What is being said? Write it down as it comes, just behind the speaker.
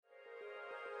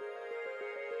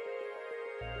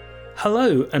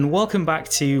Hello and welcome back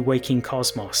to Waking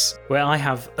Cosmos, where I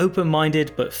have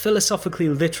open-minded but philosophically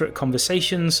literate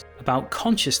conversations about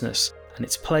consciousness and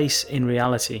its place in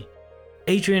reality.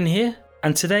 Adrian here,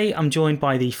 and today I'm joined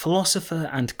by the philosopher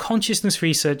and consciousness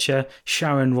researcher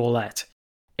Sharon Rawlette.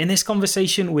 In this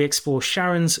conversation we explore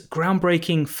Sharon's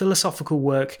groundbreaking philosophical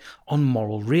work on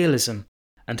moral realism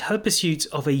and her pursuit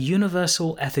of a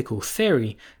universal ethical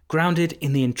theory grounded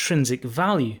in the intrinsic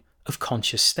value of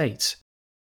conscious states.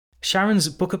 Sharon's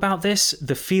book about this,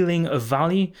 The Feeling of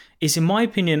Value, is in my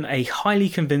opinion a highly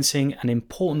convincing and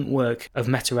important work of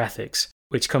metaethics,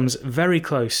 which comes very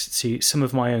close to some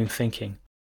of my own thinking.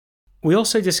 We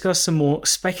also discuss some more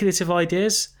speculative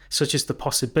ideas, such as the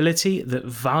possibility that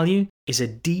value is a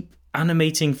deep,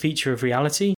 animating feature of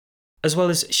reality, as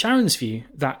well as Sharon's view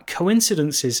that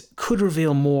coincidences could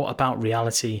reveal more about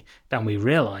reality than we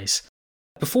realise.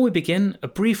 Before we begin, a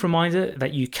brief reminder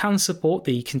that you can support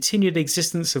the continued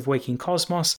existence of Waking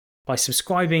Cosmos by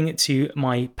subscribing to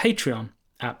my Patreon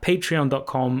at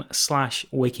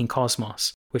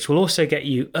patreon.com/wakingcosmos, which will also get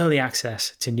you early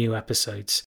access to new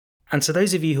episodes. And to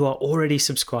those of you who are already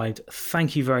subscribed,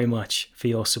 thank you very much for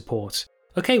your support.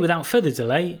 Okay, without further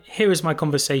delay, here is my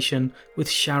conversation with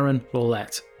Sharon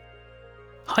Rawlette.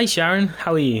 Hi Sharon,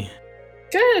 how are you?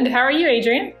 Good, how are you,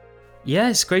 Adrian? Yeah,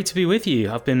 it's great to be with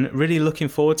you. I've been really looking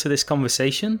forward to this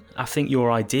conversation. I think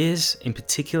your ideas, in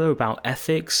particular about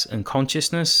ethics and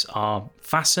consciousness, are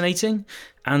fascinating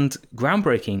and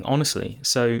groundbreaking, honestly.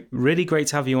 So really great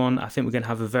to have you on. I think we're going to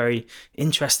have a very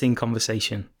interesting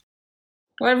conversation.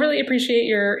 Well, I really appreciate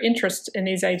your interest in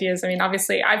these ideas. I mean,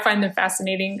 obviously, I find them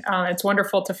fascinating. It's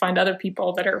wonderful to find other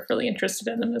people that are really interested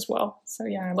in them as well. So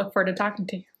yeah, I look forward to talking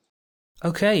to you.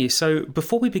 Okay, so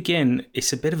before we begin,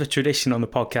 it's a bit of a tradition on the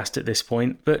podcast at this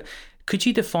point, but could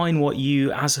you define what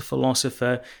you, as a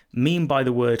philosopher, mean by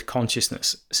the word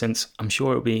consciousness, since I'm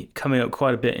sure it'll be coming up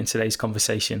quite a bit in today's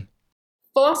conversation?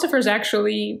 Philosophers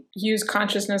actually use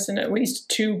consciousness in at least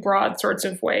two broad sorts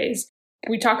of ways.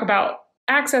 We talk about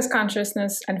access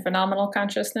consciousness and phenomenal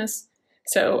consciousness.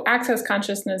 So access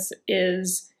consciousness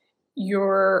is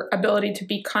your ability to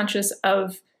be conscious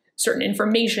of certain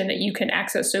information that you can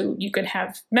access. So you can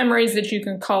have memories that you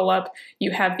can call up. You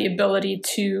have the ability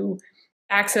to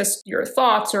access your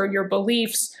thoughts or your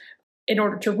beliefs in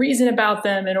order to reason about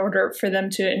them, in order for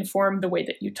them to inform the way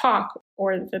that you talk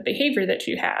or the behavior that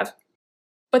you have.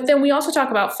 But then we also talk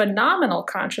about phenomenal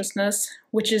consciousness,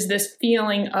 which is this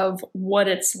feeling of what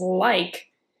it's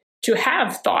like to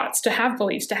have thoughts, to have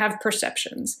beliefs, to have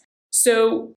perceptions.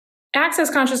 So access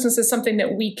consciousness is something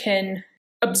that we can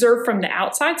observe from the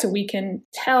outside, so we can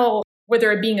tell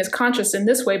whether a being is conscious in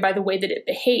this way by the way that it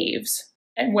behaves,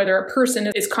 and whether a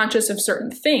person is conscious of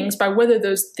certain things by whether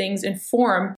those things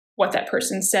inform what that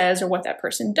person says or what that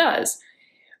person does.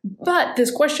 But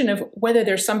this question of whether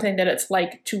there's something that it's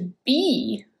like to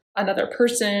be another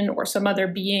person or some other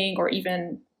being or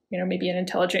even, maybe an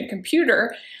intelligent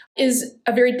computer is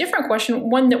a very different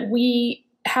question, one that we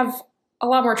have a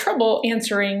lot more trouble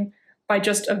answering by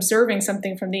just observing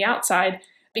something from the outside,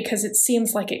 because it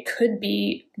seems like it could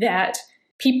be that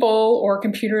people or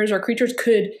computers or creatures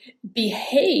could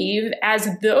behave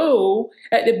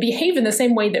behave in the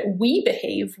same way that we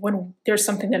behave when there's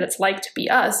something that it's like to be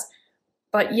us.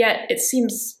 But yet it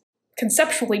seems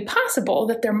conceptually possible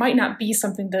that there might not be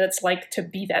something that it's like to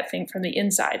be that thing from the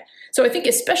inside. So I think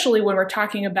especially when we're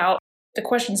talking about the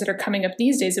questions that are coming up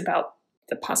these days about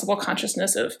the possible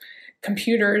consciousness of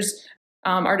computers,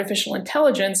 artificial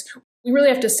intelligence, we really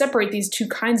have to separate these two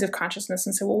kinds of consciousness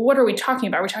and say, well, what are we talking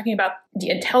about? Are we talking about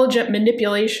the intelligent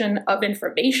manipulation of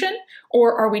information,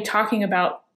 or are we talking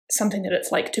about something that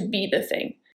it's like to be the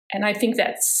thing? And I think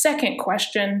that second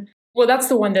question, well, that's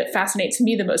the one that fascinates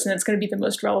me the most, and it's going to be the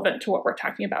most relevant to what we're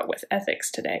talking about with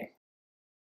ethics today.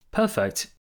 Perfect.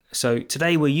 So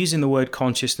today we're using the word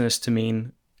consciousness to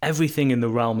mean everything in the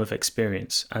realm of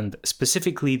experience, and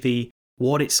specifically the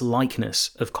what its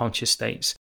likeness of conscious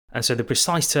states. And so the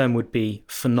precise term would be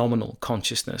phenomenal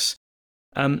consciousness.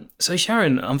 So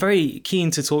Sharon, I'm very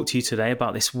keen to talk to you today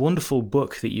about this wonderful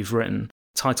book that you've written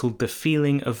titled The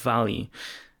Feeling of Value.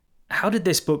 How did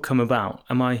this book come about?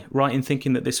 Am I right in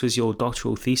thinking that this was your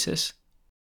doctoral thesis?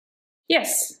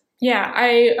 Yes. Yeah,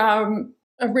 I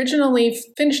originally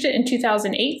finished it in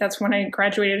 2008. That's when I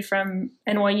graduated from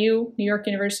NYU, New York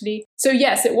University. So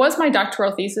yes, it was my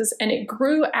doctoral thesis, and it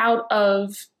grew out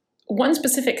of one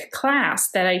specific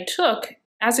class that I took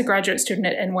as a graduate student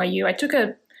at NYU. I took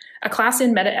a class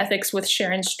in metaethics with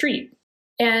Sharon Street,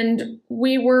 and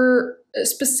we were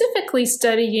specifically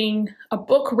studying a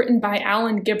book written by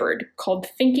Alan Gibbard called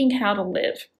Thinking How to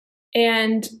Live.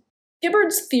 And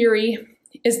Gibbard's theory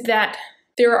is that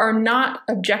there are not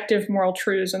objective moral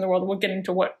truths in the world. We'll get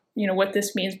into what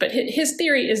this means. But his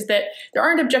theory is that there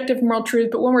aren't objective moral truths,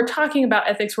 but when we're talking about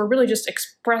ethics, we're really just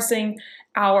expressing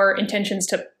our intentions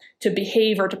to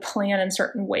behave or to plan in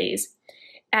certain ways.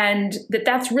 And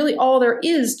that's really all there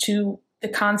is to the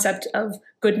concept of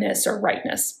goodness or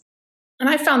rightness. And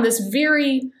I found this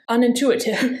very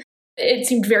unintuitive. It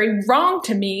seemed very wrong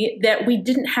to me that we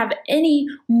didn't have any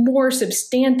more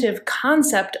substantive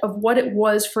concept of what it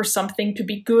was for something to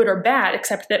be good or bad,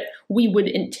 except that we would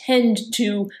intend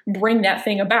to bring that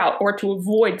thing about or to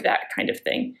avoid that kind of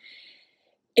thing.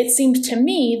 It seemed to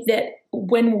me that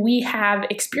when we have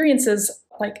experiences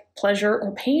like pleasure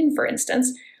or pain, for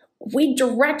instance, we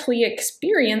directly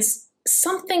experience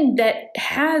something that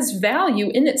has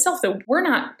value in itself that we're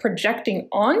not projecting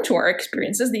onto our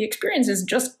experiences. The experience is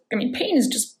pain is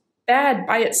just bad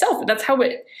by itself. That's how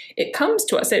it comes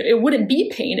to us. It wouldn't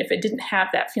be pain if it didn't have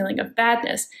that feeling of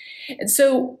badness. And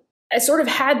so I sort of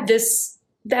had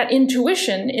that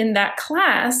intuition in that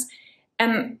class,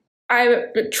 and I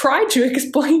tried to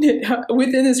explain it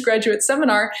within this graduate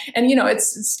seminar. And,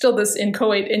 it's still this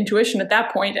inchoate intuition at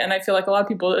that point. And I feel like a lot of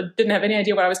people didn't have any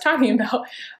idea what I was talking about.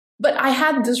 But I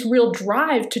had this real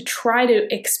drive to try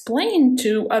to explain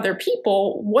to other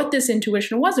people what this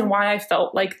intuition was and why I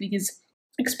felt like these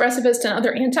expressivist and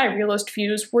other anti-realist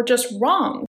views were just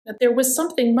wrong, that there was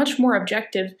something much more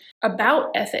objective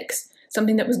about ethics,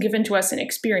 something that was given to us in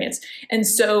experience. And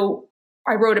so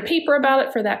I wrote a paper about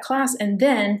it for that class, and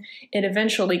then it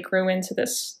eventually grew into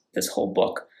this whole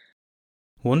book.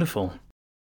 Wonderful.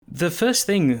 The first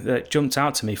thing that jumped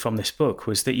out to me from this book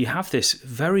was that you have this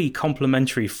very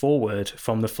complimentary foreword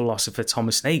from the philosopher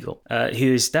Thomas Nagel,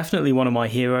 who is definitely one of my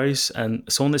heroes and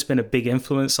someone that's been a big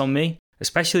influence on me,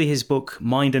 especially his book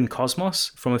Mind and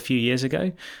Cosmos from a few years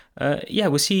ago.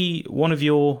 Was he one of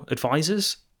your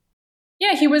advisors?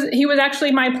 Yeah, he was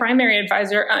actually my primary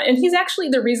advisor. And he's actually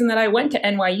the reason that I went to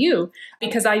NYU,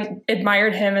 because I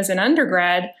admired him as an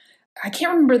undergrad. I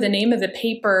can't remember the name of the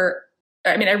paper.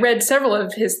 I read several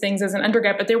of his things as an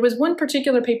undergrad, but there was one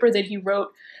particular paper that he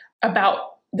wrote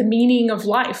about the meaning of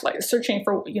life, like searching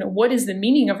for, what is the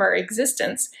meaning of our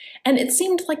existence? And it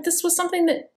seemed like this was something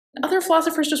that other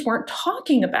philosophers just weren't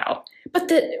talking about, but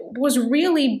that was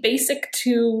really basic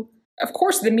to, of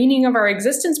course, the meaning of our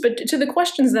existence, but to the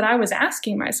questions that I was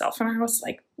asking myself. And I was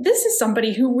like, this is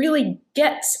somebody who really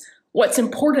gets what's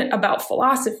important about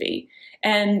philosophy.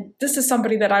 And this is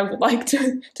somebody that I would like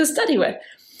to study with.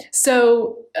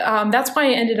 So that's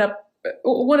why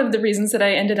one of the reasons that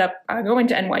I ended up going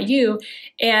to NYU.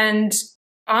 And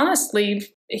honestly,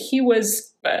 he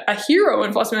was a hero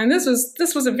in philosophy. And this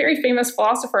was a very famous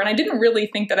philosopher. And I didn't really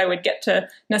think that I would get to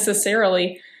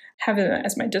necessarily have him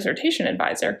as my dissertation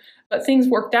advisor. But things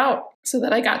worked out so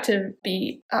that I got to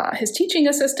be his teaching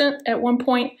assistant at one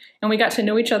point, and we got to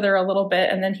know each other a little bit.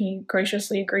 And then he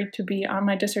graciously agreed to be on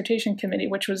my dissertation committee,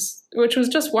 which was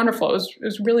just wonderful. It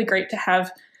was really great to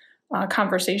have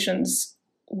conversations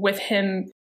with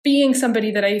him, being somebody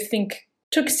that I think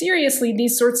took seriously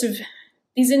these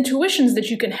intuitions that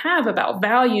you can have about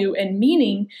value and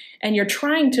meaning, and you're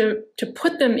trying to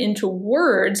put them into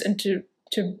words and to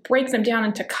break them down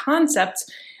into concepts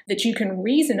that you can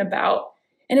reason about.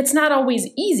 And it's not always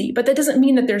easy, but that doesn't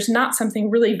mean that there's not something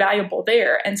really valuable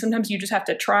there. And sometimes you just have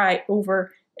to try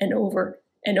over and over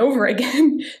and over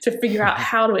again to figure out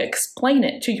how to explain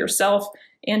it to yourself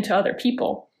and to other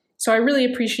people. So I really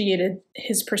appreciated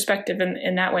his perspective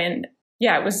in that way. And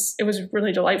yeah, it was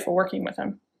really delightful working with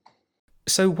him.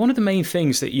 So one of the main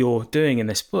things that you're doing in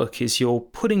this book is you're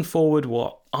putting forward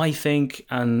what I think,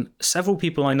 and several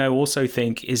people I know also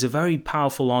think, is a very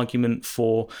powerful argument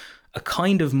for a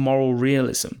kind of moral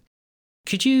realism.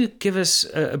 Could you give us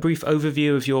a brief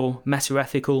overview of your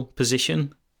meta-ethical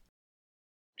position?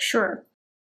 Sure.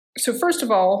 So first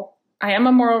of all, I am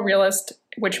a moral realist,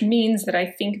 which means that I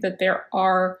think that there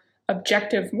are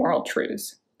objective moral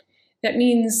truths. That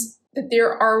means that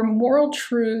there are moral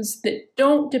truths that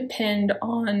don't depend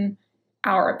on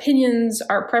our opinions,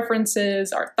 our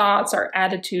preferences, our thoughts, our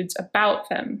attitudes about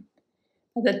them,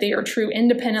 that they are true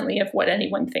independently of what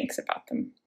anyone thinks about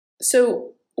them.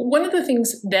 So one of the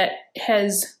things that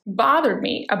has bothered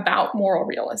me about moral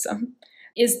realism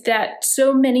is that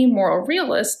so many moral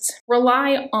realists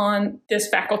rely on this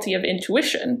faculty of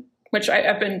intuition, which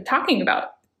I've been talking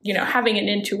about, having an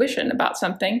intuition about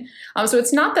something. So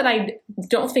it's not that I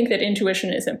don't think that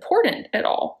intuition is important at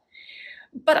all,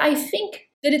 but I think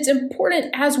that it's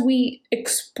important as we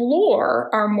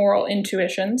explore our moral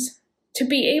intuitions to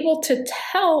be able to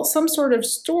tell some sort of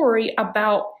story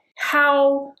about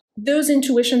how those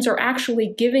intuitions are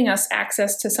actually giving us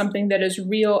access to something that is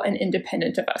real and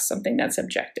independent of us, something that's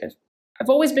objective. I've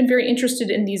always been very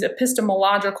interested in these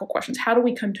epistemological questions. How do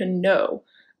we come to know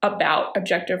about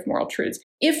objective moral truths?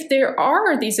 If there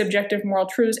are these objective moral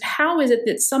truths, how is it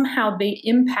that somehow they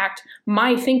impact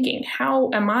my thinking? How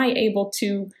am I able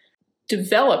to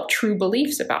develop true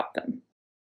beliefs about them?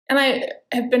 And I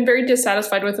have been very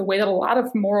dissatisfied with the way that a lot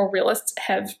of moral realists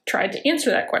have tried to answer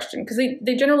that question, because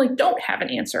they generally don't have an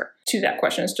answer to that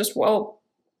question. It's just, well,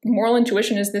 moral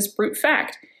intuition is this brute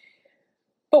fact.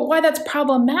 But why that's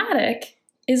problematic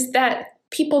is that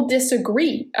people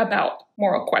disagree about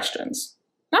moral questions.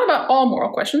 Not about all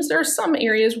moral questions. There are some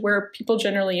areas where people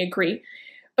generally agree,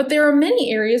 but there are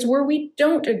many areas where we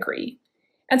don't agree.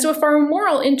 And so if our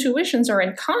moral intuitions are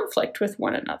in conflict with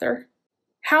one another,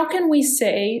 how can we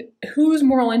say whose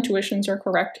moral intuitions are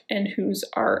correct and whose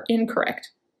are incorrect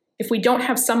if we don't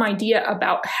have some idea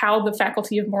about how the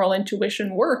faculty of moral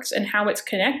intuition works and how it's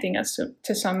connecting us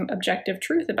to some objective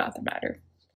truth about the matter?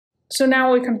 So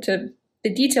now we come to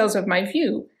the details of my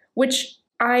view, which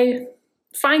I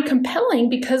find compelling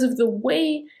because of the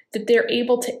way that they're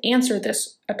able to answer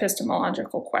this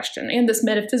epistemological question and this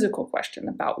metaphysical question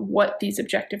about what these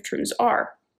objective truths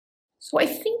are. So I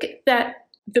think that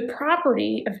the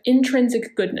property of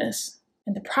intrinsic goodness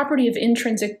and the property of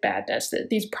intrinsic badness, that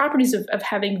these properties of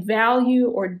having value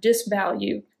or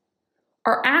disvalue,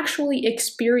 are actually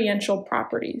experiential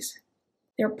properties.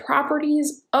 They're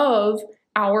properties of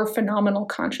our phenomenal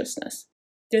consciousness.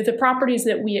 They're the properties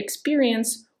that we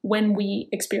experience when we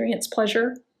experience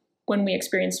pleasure, when we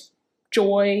experience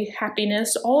joy,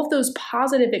 happiness. All of those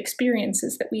positive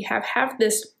experiences that we have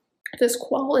this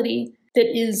quality that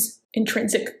is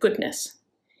intrinsic goodness.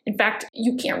 In fact,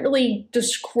 you can't really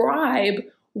describe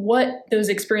what those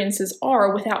experiences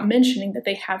are without mentioning that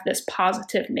they have this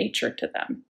positive nature to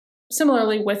them.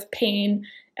 Similarly, with pain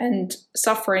and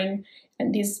suffering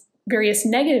and these various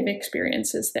negative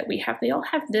experiences that we have, they all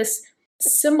have this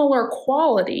similar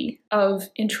quality of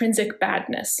intrinsic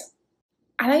badness.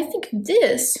 And I think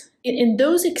this, in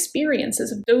those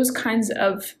experiences, of those kinds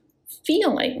of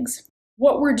feelings,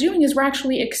 what we're doing is we're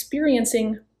actually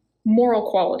experiencing moral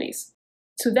qualities.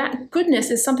 So that goodness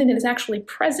is something that is actually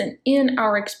present in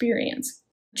our experience.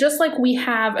 Just like we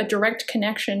have a direct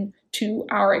connection to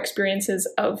our experiences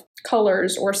of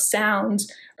colors or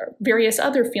sounds or various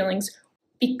other feelings,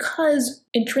 because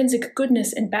intrinsic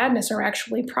goodness and badness are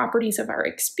actually properties of our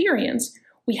experience,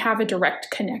 we have a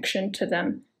direct connection to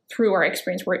them through our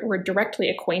experience. We're directly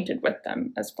acquainted with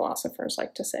them, as philosophers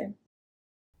like to say.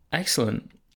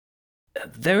 Excellent.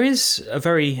 There is a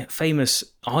very famous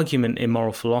argument in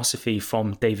moral philosophy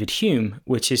from David Hume,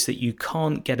 which is that you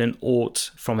can't get an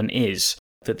ought from an is,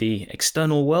 that the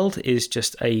external world is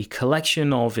just a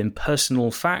collection of impersonal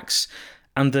facts,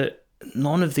 and that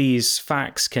none of these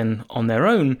facts can, on their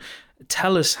own,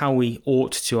 tell us how we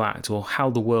ought to act or how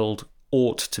the world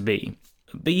ought to be.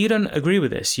 But you don't agree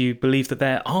with this. You believe that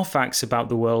there are facts about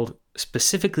the world,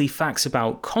 specifically facts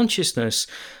about consciousness,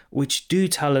 which do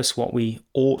tell us what we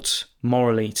ought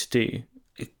morally to do.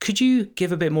 Could you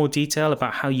give a bit more detail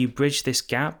about how you bridge this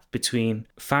gap between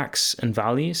facts and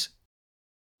values?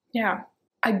 Yeah,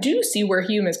 I do see where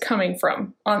Hume is coming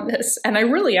from on this. And I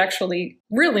really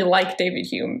like David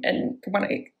Hume. And when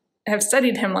I have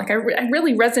studied him, I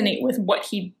really resonate with what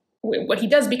he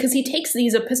does, because he takes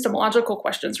these epistemological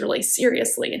questions really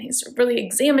seriously, and he's really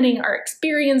examining our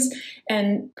experience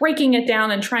and breaking it down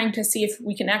and trying to see if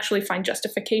we can actually find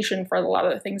justification for a lot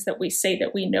of the things that we say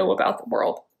that we know about the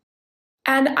world.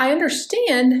 And I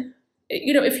understand,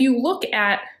 if you look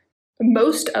at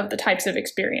most of the types of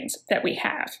experience that we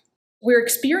have, we're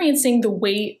experiencing the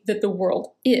way that the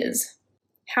world is,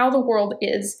 how the world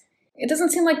is. It doesn't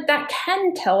seem like that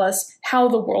can tell us how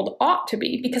the world ought to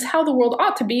be, because how the world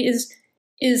ought to be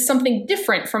is something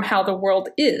different from how the world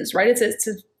is, right? It's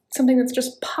something that's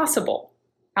just possible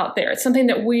out there. It's something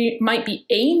that we might be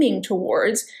aiming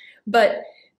towards, but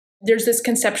there's this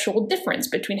conceptual difference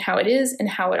between how it is and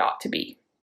how it ought to be.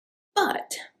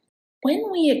 But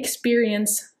when we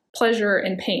experience pleasure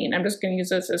and pain, I'm just going to use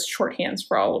those as shorthands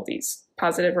for all of these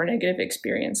positive or negative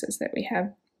experiences that we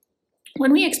have.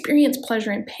 When we experience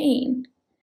pleasure and pain,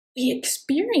 we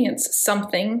experience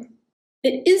something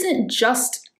that isn't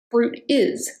just brute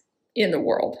is in the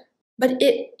world, but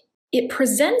it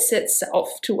presents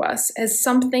itself to us as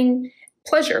something,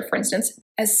 pleasure, for instance,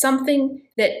 as something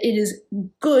that it is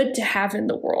good to have in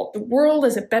the world. The world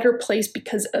is a better place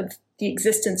because of the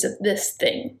existence of this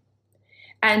thing.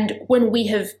 And when we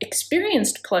have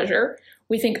experienced pleasure,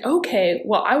 we think, okay,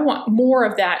 well, I want more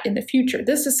of that in the future.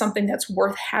 This is something that's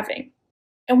worth having.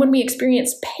 And when we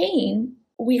experience pain,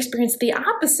 we experience the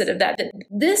opposite of that, that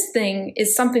this thing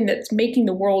is something that's making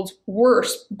the world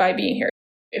worse by being here.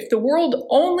 If the world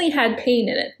only had pain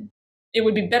in it, it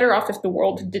would be better off if the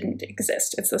world didn't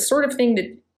exist. It's the sort of thing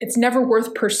that it's never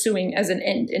worth pursuing as an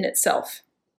end in itself.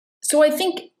 So I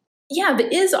think, yeah,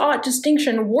 the is-ought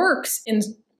distinction works in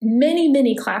many,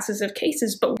 many classes of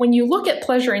cases, but when you look at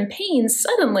pleasure and pain,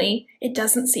 suddenly it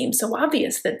doesn't seem so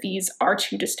obvious that these are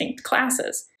two distinct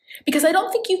classes. Because I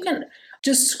don't think you can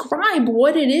describe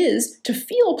what it is to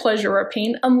feel pleasure or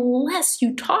pain unless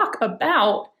you talk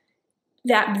about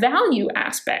that value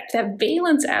aspect, that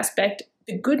valence aspect,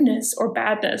 the goodness or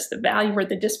badness, the value or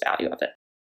the disvalue of it.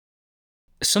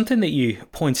 Something that you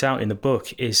point out in the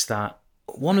book is that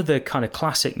one of the kind of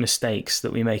classic mistakes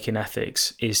that we make in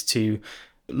ethics is to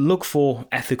look for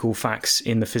ethical facts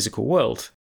in the physical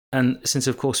world. And since,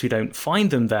 of course, we don't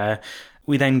find them there,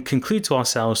 we then conclude to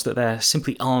ourselves that there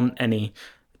simply aren't any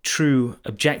true,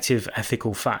 objective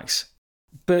ethical facts.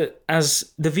 But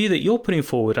as the view that you're putting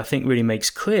forward, I think really makes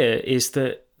clear, is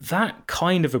that that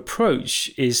kind of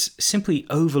approach is simply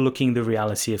overlooking the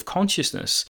reality of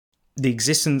consciousness. The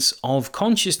existence of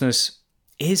consciousness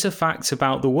is a fact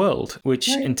about the world, which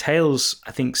entails,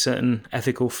 I think, certain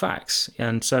ethical facts.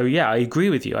 And so, yeah, I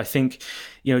agree with you. I think,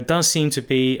 it does seem to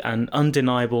be an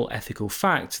undeniable ethical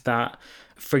fact that,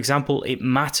 for example, it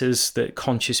matters that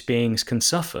conscious beings can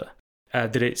suffer,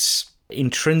 that it's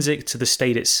intrinsic to the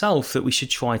state itself that we should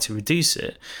try to reduce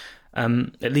it,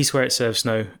 at least where it serves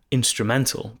no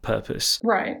instrumental purpose.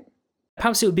 Right.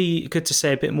 Perhaps it would be good to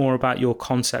say a bit more about your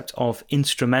concept of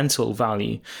instrumental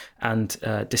value and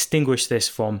distinguish this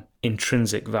from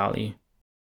intrinsic value.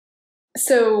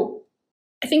 So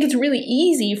I think it's really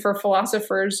easy for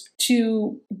philosophers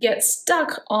to get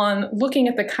stuck on looking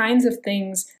at the kinds of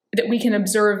things that we can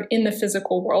observe in the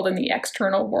physical world, in the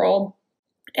external world,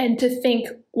 and to think,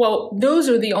 well, those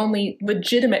are the only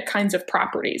legitimate kinds of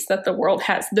properties that the world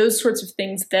has, those sorts of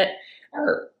things that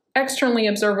are externally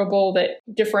observable, that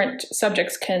different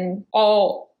subjects can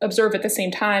all observe at the same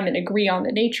time and agree on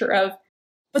the nature of.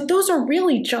 But those are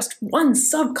really just one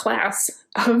subclass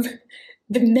of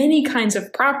the many kinds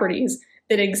of properties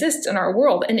that exist in our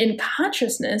world. And in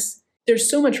consciousness, there's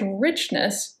so much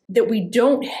richness that we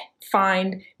don't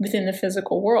find within the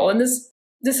physical world. And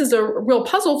this is a real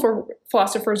puzzle for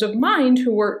philosophers of mind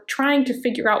who are trying to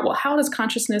figure out, well, how does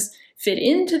consciousness fit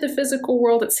into the physical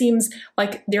world? It seems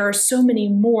like there are so many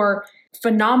more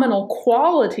phenomenal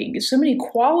qualities, so many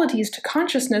qualities to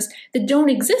consciousness that don't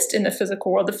exist in the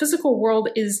physical world. The physical world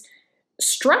is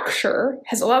structure,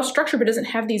 has a lot of structure, but doesn't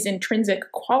have these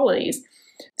intrinsic qualities.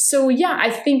 So yeah,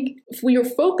 I think if we are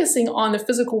focusing on the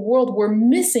physical world, we're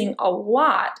missing a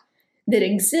lot that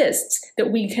exists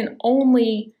that we can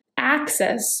only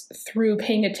access through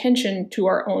paying attention to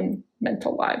our own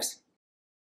mental lives.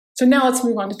 So now let's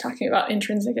move on to talking about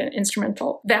intrinsic and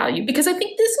instrumental value, because I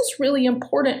think this is really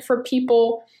important for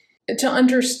people to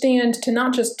understand, to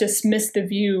not just dismiss the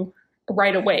view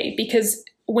right away. Because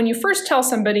when you first tell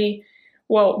somebody,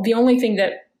 well, the only thing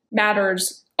that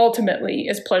matters ultimately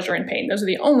is pleasure and pain, those are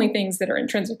the only things that are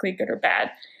intrinsically good or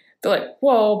bad, they're like,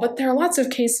 well, but there are lots of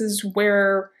cases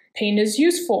where pain is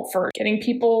useful for getting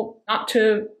people not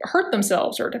to hurt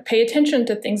themselves or to pay attention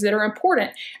to things that are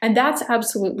important. And that's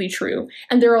absolutely true.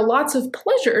 And there are lots of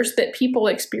pleasures that people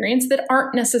experience that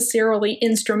aren't necessarily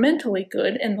instrumentally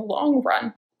good in the long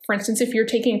run. For instance, if you're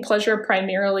taking pleasure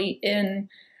primarily in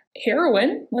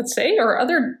heroin, let's say, or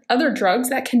other drugs,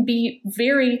 that can be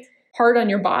very hard on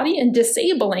your body and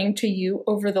disabling to you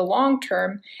over the long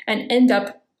term and end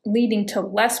up leading to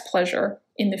less pleasure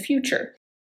in the future.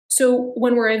 So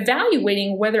when we're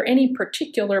evaluating whether any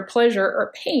particular pleasure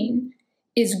or pain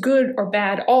is good or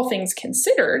bad, all things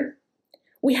considered,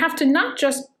 we have to not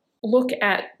just look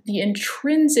at the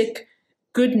intrinsic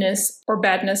goodness or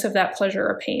badness of that pleasure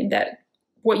or pain, that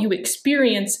what you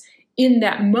experience in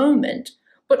that moment,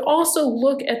 but also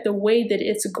look at the way that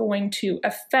it's going to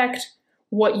affect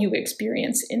what you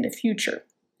experience in the future.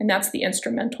 And that's the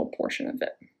instrumental portion of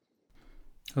it.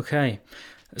 Okay.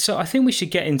 So I think we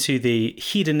should get into the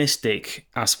hedonistic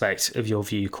aspect of your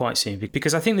view quite soon,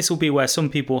 because I think this will be where some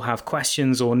people have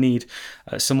questions or need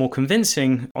some more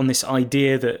convincing on this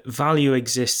idea that value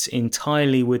exists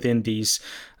entirely within these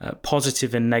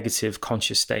positive and negative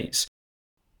conscious states.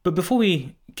 But before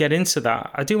we get into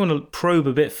that, I do want to probe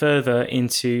a bit further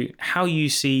into how you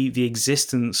see the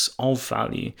existence of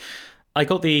value. I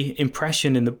got the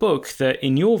impression in the book that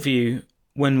in your view,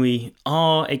 when we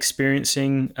are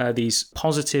experiencing these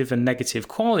positive and negative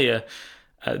qualia,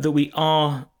 that we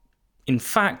are, in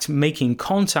fact, making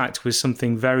contact with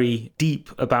something very deep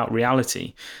about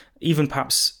reality, even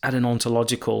perhaps at an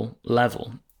ontological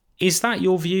level. Is that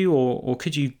your view, or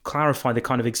could you clarify the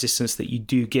kind of existence that you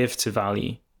do give to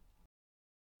value?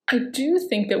 I do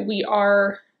think that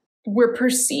we're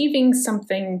perceiving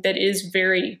something that is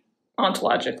very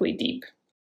ontologically deep.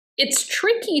 It's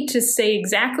tricky to say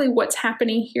exactly what's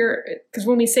happening here, because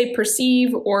when we say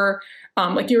perceive or,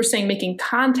 like you were saying, making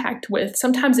contact with,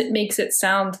 sometimes it makes it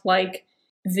sound like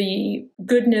the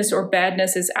goodness or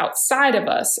badness is outside of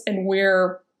us, and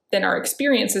then our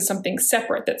experience is something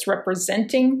separate that's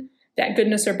representing that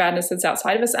goodness or badness that's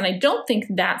outside of us. And I don't think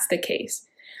that's the case.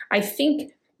 I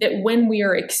think that when we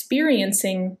are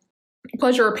experiencing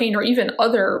pleasure or pain or even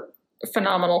other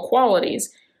phenomenal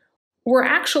qualities, we're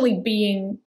actually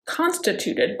being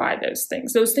constituted by those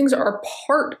things. Those things are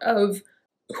part of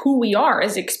who we are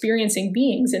as experiencing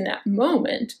beings in that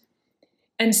moment.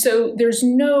 And so there's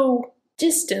no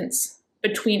distance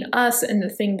between us and the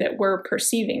thing that we're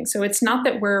perceiving. So it's not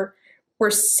that we're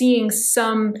seeing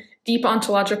some deep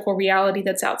ontological reality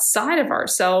that's outside of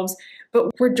ourselves,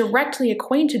 but we're directly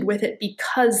acquainted with it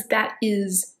because that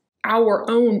is our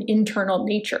own internal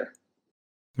nature.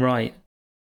 Right.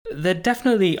 There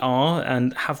definitely are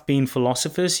and have been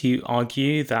philosophers who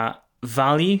argue that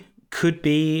value could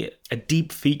be a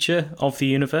deep feature of the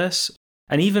universe,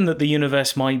 and even that the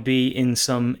universe might be in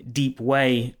some deep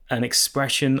way an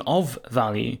expression of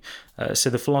value. So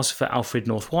the philosopher Alfred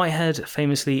North Whitehead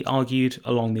famously argued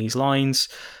along these lines.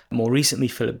 More recently,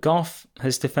 Philip Goff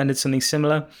has defended something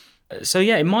similar. So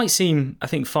yeah, it might seem, I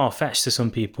think, far-fetched to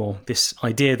some people, this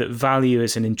idea that value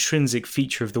is an intrinsic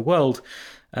feature of the world.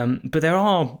 But there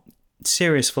are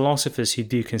serious philosophers who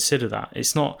do consider that.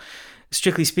 It's not,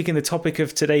 strictly speaking, the topic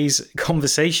of today's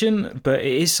conversation, but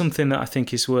it is something that I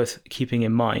think is worth keeping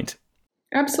in mind.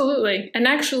 Absolutely. And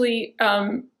actually,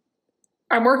 I'm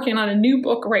working on a new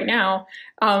book right now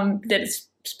that is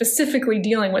specifically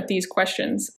dealing with these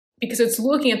questions, because it's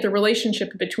looking at the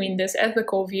relationship between this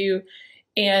ethical view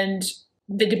and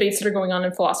the debates that are going on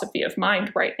in philosophy of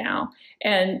mind right now,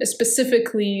 and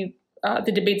specifically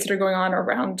the debates that are going on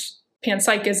around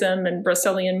panpsychism and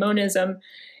Russellian monism.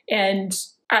 And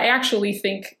I actually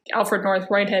think Alfred North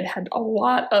Whitehead had a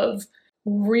lot of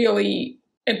really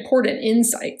important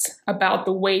insights about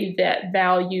the way that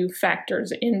value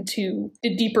factors into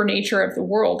the deeper nature of the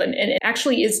world, and it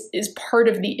actually is part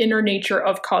of the inner nature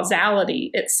of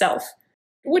causality itself,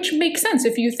 which makes sense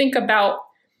if you think about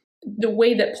the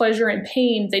way that pleasure and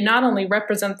pain, they not only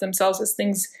represent themselves as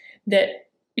things that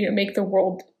make the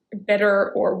world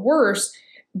better or worse,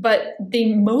 but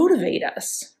they motivate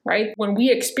us, right? When we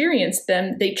experience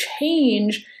them, they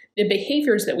change the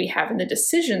behaviors that we have and the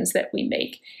decisions that we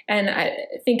make. And I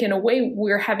think in a way,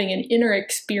 we're having an inner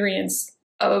experience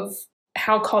of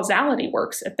how causality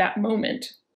works at that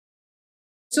moment.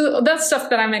 So that's stuff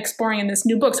that I'm exploring in this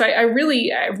new book. So I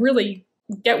really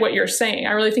get what you're saying.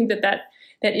 I really think that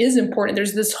is important.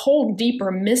 There's this whole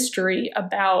deeper mystery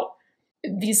about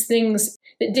these things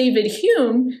that David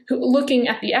Hume, looking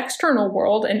at the external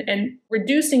world and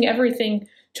reducing everything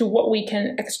to what we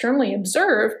can externally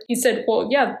observe, he said, well,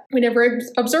 yeah, we never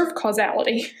observe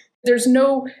causality. There's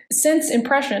no sense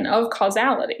impression of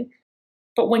causality.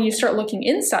 But when you start looking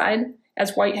inside,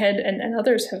 as Whitehead and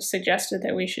others have suggested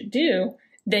that we should do,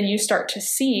 then you start to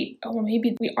see, oh, well,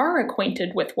 maybe we are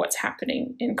acquainted with what's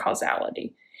happening in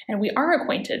causality. And we are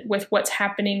acquainted with what's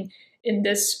happening in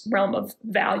this realm of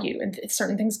value. And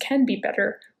certain things can be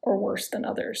better or worse than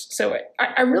others. So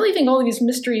I really think all of these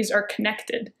mysteries are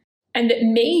connected. And that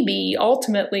maybe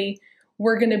ultimately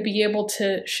we're going to be able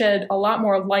to shed a lot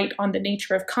more light on the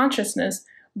nature of consciousness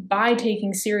by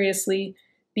taking seriously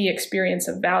the experience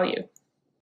of value.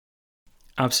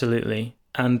 Absolutely.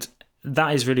 And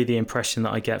that is really the impression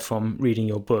that I get from reading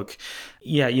your book.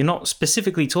 Yeah, you're not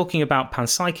specifically talking about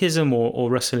panpsychism or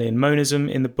Russellian monism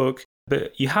in the book,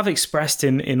 but you have expressed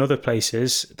in other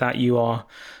places that you are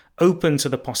open to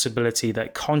the possibility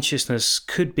that consciousness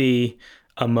could be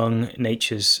among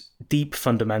nature's deep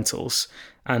fundamentals.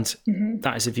 And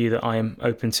that is a view that I am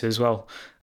open to as well.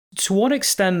 To what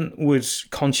extent would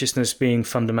consciousness being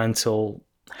fundamental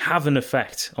have an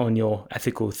effect on your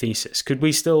ethical thesis? Could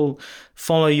we still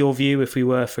follow your view if we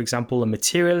were, for example, a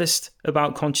materialist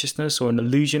about consciousness or an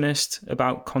illusionist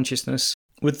about consciousness?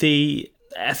 Would the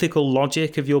ethical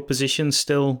logic of your position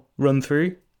still run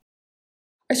through?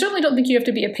 I certainly don't think you have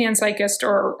to be a panpsychist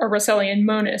or a Russellian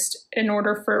monist in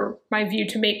order for my view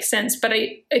to make sense. But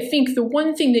I think the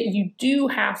one thing that you do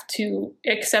have to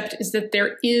accept is that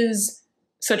there is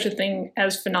such a thing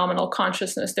as phenomenal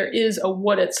consciousness. There is a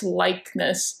what it's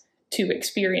likeness to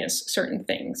experience certain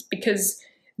things, because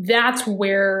that's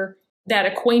where that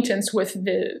acquaintance with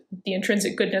the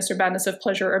intrinsic goodness or badness of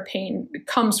pleasure or pain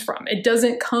comes from. It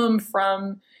doesn't come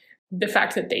from the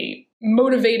fact that they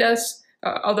motivate us,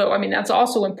 although, I mean, that's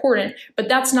also important, but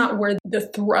that's not where the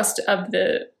thrust of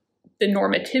the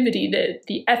normativity,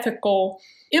 the ethical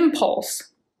impulse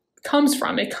comes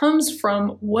from. It comes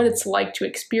from what it's like to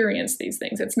experience these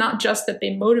things. It's not just that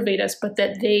they motivate us, but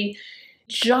that they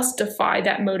justify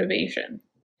that motivation.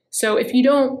 So if you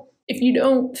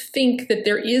don't think that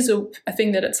there is a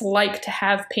thing that it's like to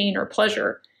have pain or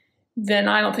pleasure, then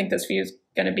I don't think this view is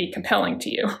going to be compelling to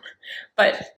you.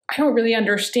 But I don't really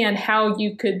understand how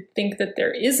you could think that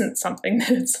there isn't something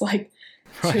that it's like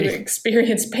to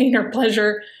experience pain or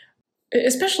pleasure,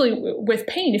 especially with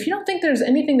pain. If you don't think there's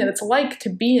anything that it's like to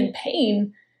be in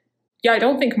pain, I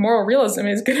don't think moral realism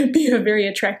is going to be a very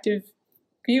attractive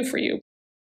view for you.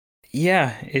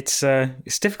 Yeah, it's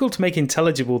difficult to make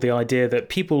intelligible the idea that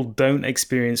people don't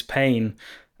experience pain,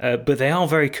 but they are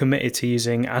very committed to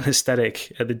using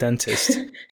anesthetic at the dentist.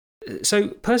 So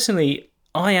personally,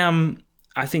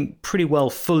 I think, pretty well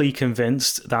fully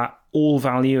convinced that all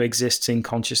value exists in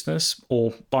consciousness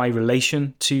or by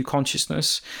relation to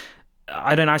consciousness.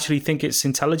 I don't actually think it's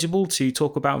intelligible to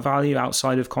talk about value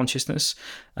outside of consciousness.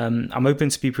 I'm open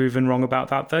to be proven wrong about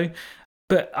that, though.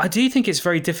 But I do think it's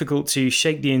very difficult to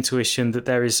shake the intuition that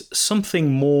there is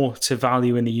something more to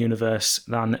value in the universe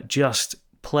than just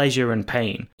pleasure and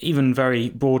pain, even very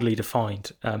broadly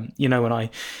defined. When I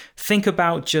think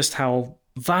about just how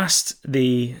vast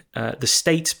the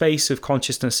state space of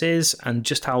consciousness is and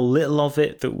just how little of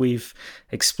it that we've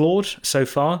explored so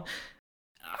far,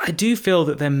 I do feel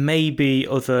that there may be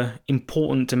other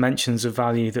important dimensions of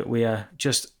value that we are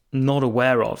just not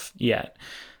aware of yet.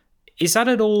 Is that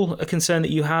at all a concern that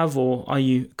you have, or are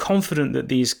you confident that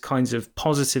these kinds of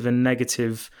positive and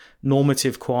negative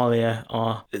normative qualia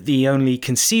are the only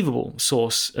conceivable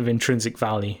source of intrinsic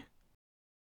value?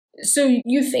 So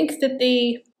you think that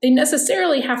they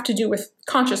necessarily have to do with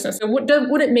consciousness?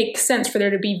 Would it make sense for there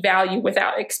to be value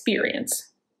without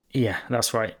experience? Yeah,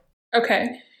 that's right.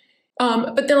 Okay.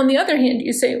 But then on the other hand,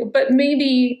 you say, but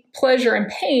maybe pleasure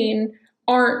and pain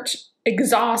aren't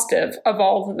exhaustive of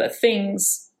all of the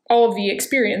things, all of the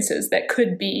experiences that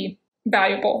could be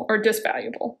valuable or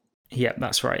disvaluable. Yeah,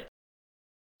 that's right.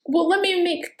 Well, let me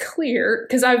make clear,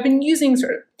 because I've been using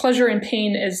sort of pleasure and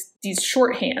pain as these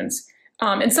shorthands,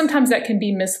 and sometimes that can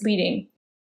be misleading.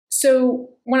 So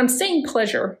when I'm saying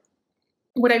pleasure,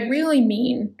 what I really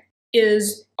mean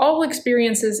is all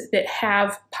experiences that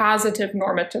have positive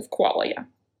normative qualia.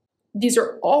 These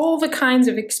are all the kinds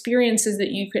of experiences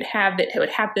that you could have that would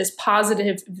have this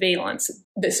positive valence,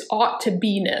 this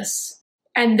ought-to-be-ness.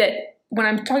 And that when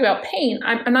I'm talking about pain,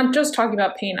 I'm not just talking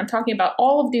about pain, I'm talking about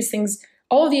all of these things,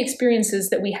 all of the experiences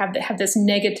that we have that have this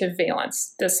negative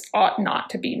valence, this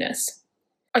ought-not-to-be-ness.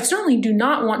 I certainly do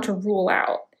not want to rule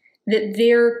out that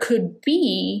there could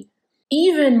be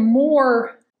even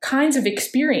more kinds of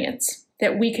experience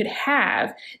that we could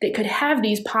have that could have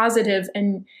these positive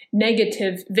and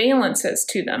negative valences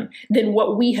to them than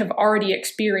what we have already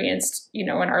experienced, in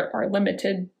our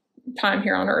limited time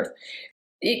here on Earth.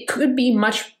 It could be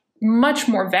much, much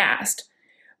more vast.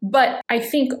 But I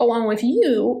think along with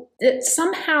you, that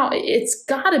somehow it's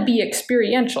got to be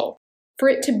experiential. For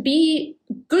it to be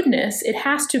goodness, it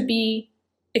has to be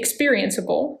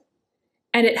experienceable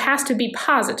and it has to be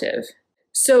positive.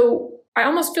 So I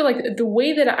almost feel like the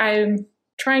way that I'm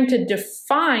trying to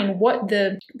define what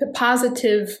the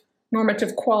positive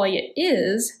normative qualia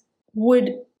is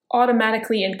would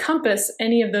automatically encompass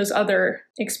any of those other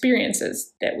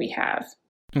experiences that we have.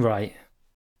 Right.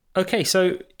 Okay,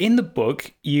 so in the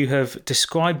book, you have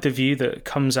described the view that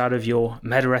comes out of your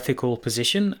meta-ethical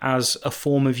position as a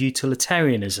form of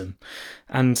utilitarianism.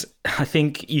 And I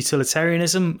think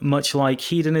utilitarianism, much like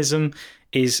hedonism,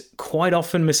 is quite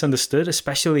often misunderstood,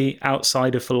 especially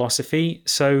outside of philosophy.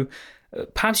 So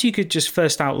perhaps you could just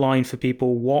first outline for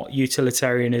people what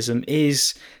utilitarianism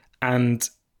is and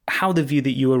how the view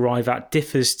that you arrive at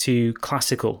differs to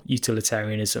classical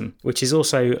utilitarianism, which is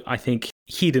also, I think,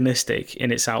 hedonistic in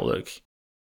its outlook.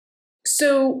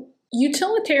 So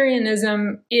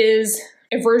utilitarianism is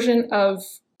a version of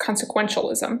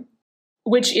consequentialism,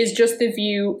 which is just the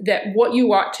view that what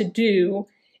you ought to do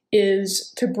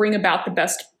is to bring about the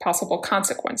best possible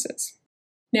consequences.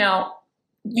 Now,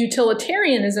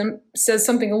 utilitarianism says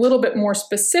something a little bit more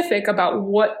specific about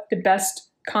what the best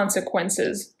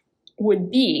consequences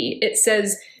would be. It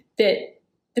says that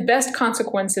the best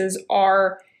consequences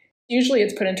are, usually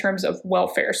it's put in terms of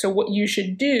welfare. So what you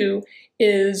should do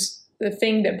is the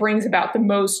thing that brings about the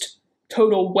most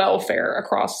total welfare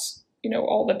across,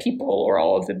 all the people or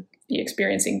all of the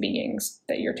experiencing beings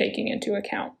that you're taking into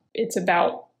account. It's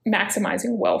about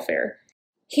maximizing welfare.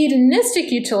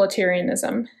 Hedonistic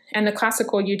utilitarianism, and the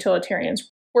classical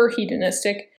utilitarians were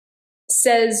hedonistic,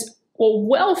 says, well,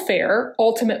 welfare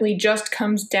ultimately just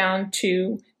comes down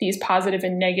to these positive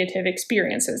and negative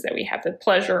experiences that we have, the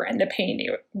pleasure and the pain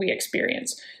we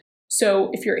experience. So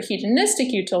if you're a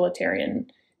hedonistic utilitarian,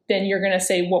 then you're going to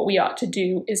say what we ought to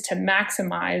do is to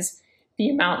maximize the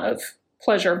amount of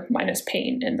pleasure minus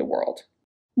pain in the world.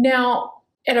 Now,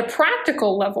 at a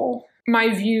practical level,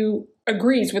 my view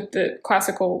agrees with the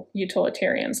classical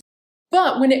utilitarians.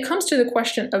 But when it comes to the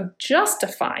question of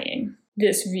justifying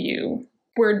this view,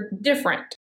 we're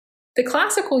different. The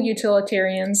classical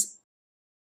utilitarians,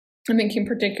 I'm thinking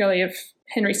particularly of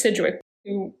Henry Sidgwick,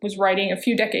 who was writing a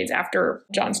few decades after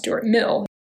John Stuart Mill.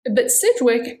 But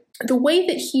Sidgwick, the way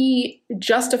that he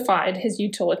justified his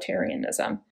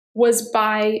utilitarianism was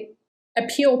by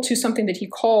appeal to something that he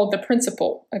called the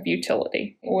principle of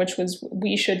utility, which was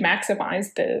we should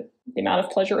maximize the amount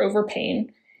of pleasure over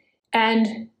pain.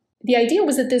 And the idea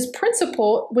was that this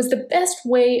principle was the best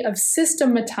way of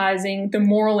systematizing the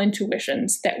moral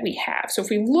intuitions that we have. So if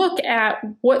we look at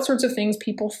what sorts of things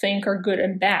people think are good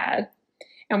and bad,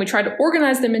 and we try to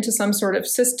organize them into some sort of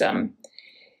system,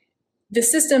 the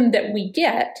system that we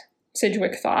get,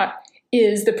 Sidgwick thought,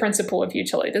 is the principle of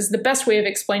utility. This is the best way of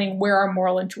explaining where our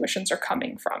moral intuitions are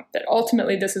coming from, that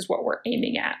ultimately this is what we're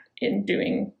aiming at in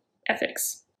doing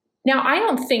ethics. Now, I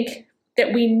don't think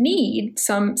that we need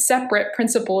some separate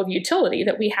principle of utility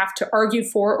that we have to argue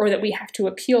for or that we have to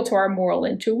appeal to our moral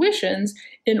intuitions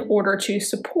in order to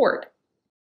support.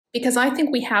 Because I think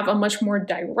we have a much more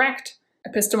direct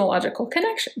epistemological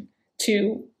connection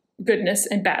to goodness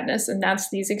and badness, and that's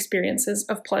these experiences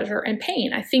of pleasure and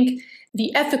pain. I think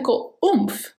the ethical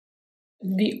oomph,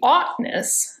 the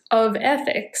oughtness of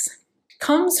ethics,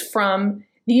 comes from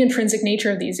the intrinsic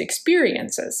nature of these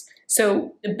experiences.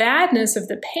 So the badness of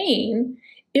the pain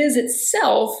is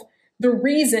itself the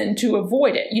reason to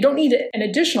avoid it. You don't need an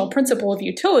additional principle of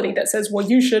utility that says, well,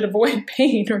 you should avoid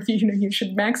pain or you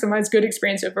should maximize good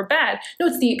experience over bad. No,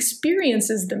 it's the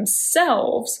experiences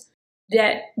themselves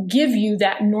that give you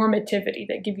that normativity,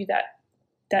 that give you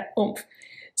that oomph.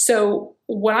 So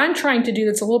what I'm trying to do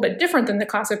that's a little bit different than the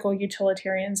classical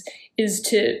utilitarians is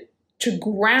to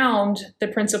ground the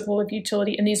principle of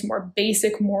utility in these more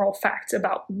basic moral facts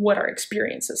about what our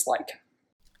experience is like.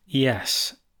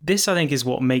 Yes. This, I think, is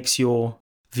what makes your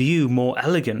view more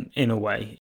elegant in a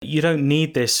way. You don't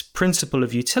need this principle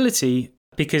of utility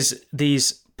because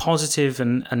these positive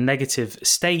and negative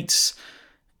states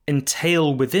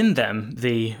entail within them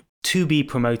the to be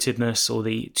promotedness or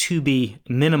the to be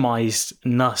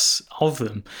minimizedness of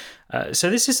them.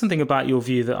 So this is something about your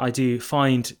view that I do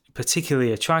find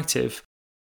particularly attractive.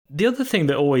 The other thing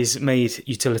that always made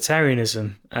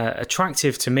utilitarianism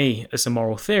attractive to me as a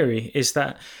moral theory is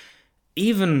that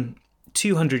even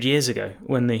 200 years ago,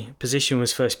 when the position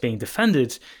was first being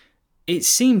defended, it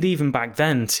seemed even back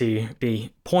then to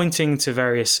be pointing to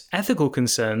various ethical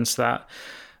concerns that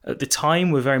at the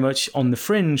time were very much on the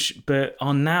fringe, but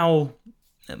are now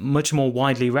much more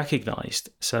widely recognized.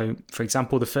 So, for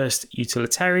example, the first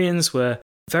utilitarians were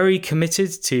very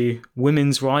committed to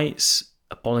women's rights,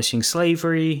 abolishing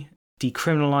slavery,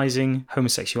 decriminalizing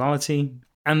homosexuality.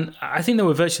 And I think they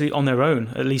were virtually on their own,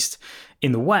 at least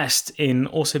in the West, in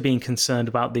also being concerned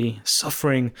about the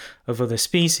suffering of other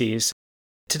species.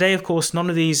 Today, of course, none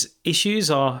of these issues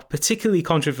are particularly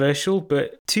controversial,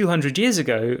 but 200 years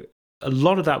ago, a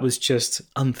lot of that was just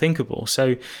unthinkable.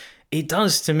 So it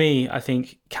does, to me, I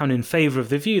think, count in favor of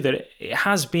the view that it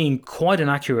has been quite an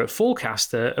accurate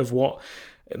forecaster of what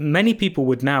many people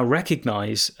would now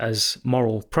recognize as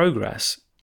moral progress.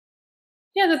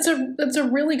 Yeah, that's a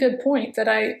really good point that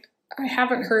I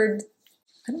haven't heard.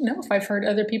 I don't know if I've heard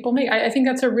other people make. I think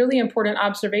that's a really important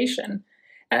observation.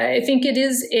 I think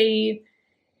it's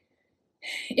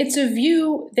a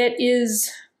view that is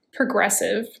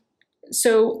progressive.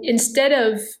 So instead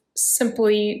of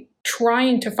simply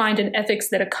trying to find an ethics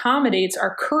that accommodates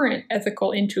our current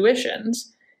ethical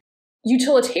intuitions,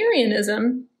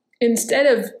 utilitarianism, instead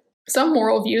of some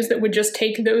moral views that would just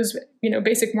take those,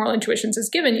 basic moral intuitions as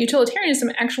given,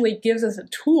 utilitarianism actually gives us a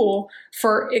tool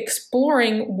for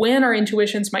exploring when our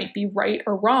intuitions might be right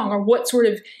or wrong, or what sort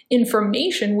of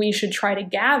information we should try to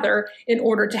gather in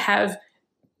order to have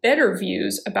better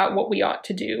views about what we ought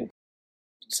to do.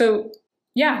 So,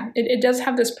 yeah, it does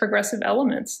have this progressive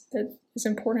elements that is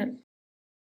important.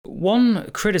 One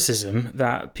criticism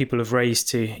that people have raised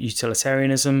to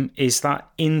utilitarianism is that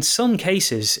in some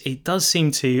cases it does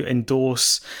seem to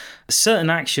endorse certain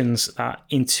actions that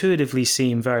intuitively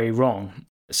seem very wrong.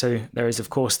 So there is, of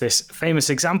course, this famous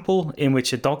example in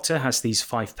which a doctor has these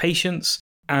 5 patients.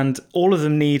 and all of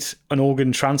them need an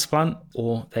organ transplant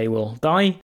or they will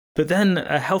die. But then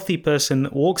a healthy person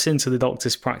walks into the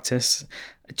doctor's practice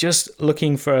just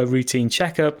looking for a routine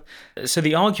checkup. So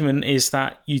the argument is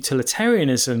that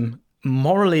utilitarianism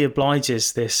morally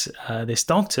obliges this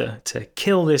doctor to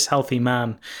kill this healthy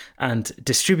man and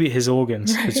distribute his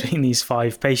organs between these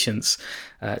 5 patients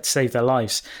to save their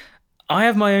lives. I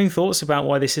have my own thoughts about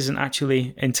why this isn't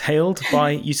actually entailed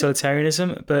by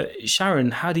utilitarianism, but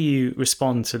Sharon, how do you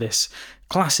respond to this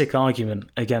classic argument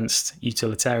against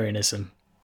utilitarianism?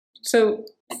 So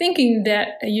thinking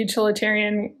that a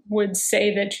utilitarian would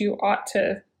say that you ought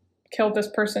to kill this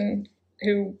person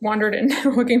who wandered in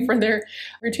looking for their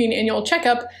routine annual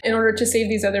checkup in order to save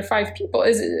these other 5 people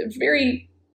is a very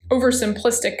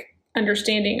oversimplistic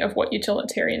understanding of what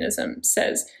utilitarianism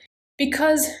says.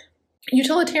 Because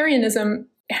utilitarianism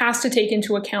has to take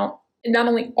into account not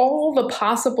only all the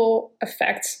possible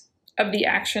effects of the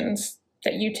actions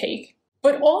that you take,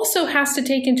 but also has to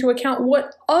take into account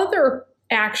what other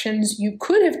actions you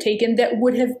could have taken that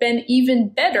would have been even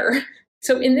better.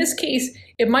 So in this case,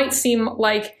 it might seem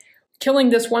like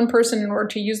killing this one person in order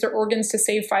to use their organs to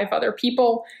save 5 other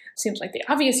people seems like the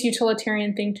obvious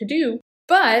utilitarian thing to do.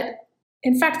 But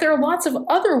in fact, there are lots of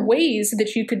other ways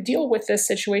that you could deal with this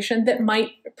situation that might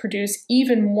produce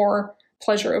even more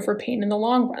pleasure over pain in the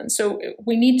long run. So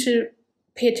we need to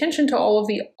pay attention to all of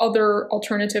the other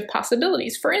alternative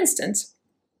possibilities. For instance,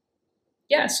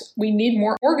 yes, we need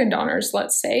more organ donors,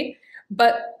 let's say,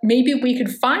 but maybe we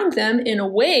could find them in a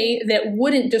way that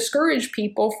wouldn't discourage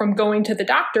people from going to the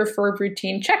doctor for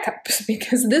routine checkups,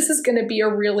 because this is going to be a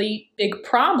really big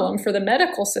problem for the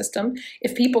medical system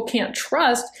if people can't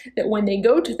trust that when they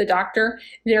go to the doctor,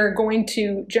 they're going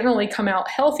to generally come out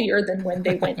healthier than when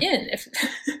they went in.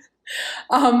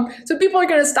 So people are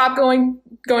going to stop going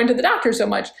to the doctor so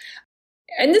much.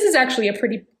 And this is actually a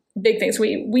pretty big thing. So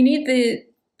we need the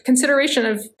consideration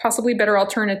of possibly better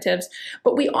alternatives,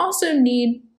 but we also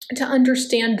need to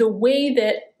understand the way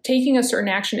that taking a certain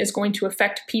action is going to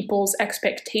affect people's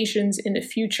expectations in the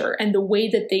future and the way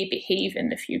that they behave in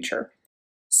the future.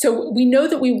 So we know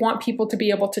that we want people to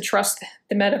be able to trust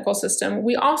the medical system.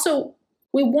 We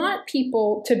want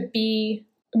people to be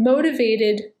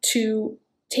motivated to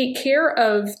take care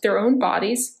of their own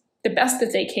bodies the best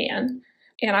that they can.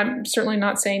 And I'm certainly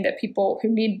not saying that people who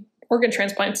need organ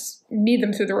transplants need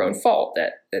them through their own fault.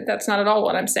 That's not at all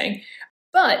what I'm saying.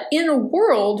 But in a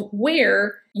world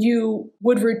where you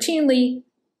would routinely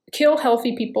kill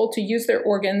healthy people to use their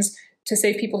organs to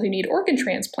save people who need organ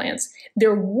transplants,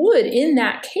 there would, in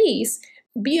that case,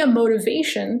 be a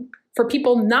motivation for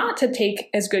people not to take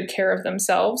as good care of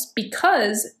themselves,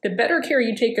 because the better care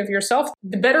you take of yourself,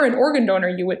 the better an organ donor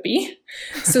you would be.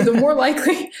 So the more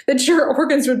likely that your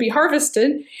organs would be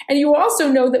harvested. And you also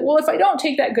know that, well, if I don't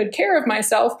take that good care of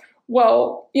myself,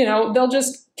 well, they'll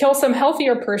just kill some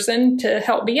healthier person to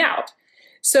help me out.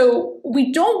 So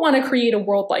we don't want to create a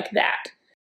world like that.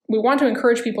 We want to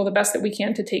encourage people the best that we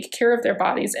can to take care of their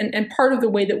bodies. And part of the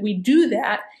way that we do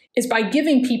that is by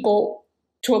giving people,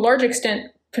 to a large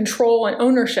extent, control and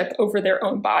ownership over their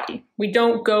own body. We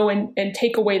don't go and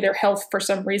take away their health for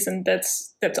some reason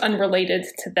that's unrelated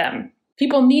to them.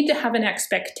 People need to have an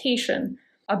expectation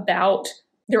about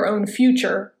their own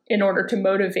future in order to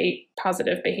motivate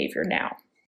positive behavior now.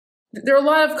 There are a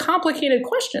lot of complicated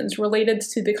questions related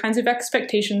to the kinds of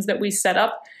expectations that we set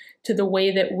up, to the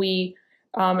way that we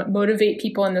motivate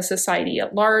people in the society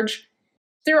at large.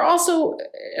 There are also,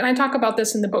 and I talk about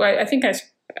this in the book, I think I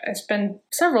spend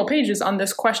several pages on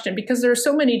this question because there are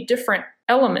so many different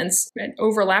elements and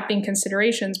overlapping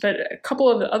considerations, but a couple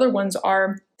of the other ones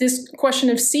are this question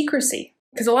of secrecy.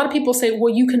 Because a lot of people say,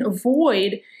 well, you can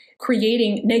avoid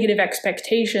creating negative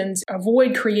expectations,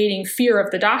 avoid creating fear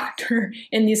of the doctor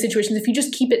in these situations if you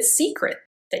just keep it secret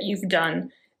that you've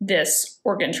done this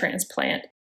organ transplant.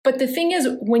 But the thing is,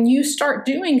 when you start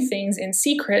doing things in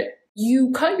secret,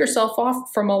 you cut yourself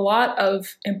off from a lot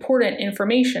of important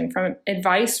information, from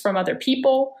advice from other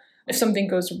people. If something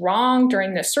goes wrong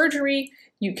during the surgery,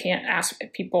 you can't ask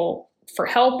people for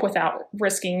help without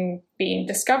risking being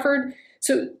discovered.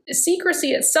 So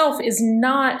secrecy itself is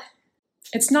not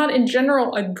in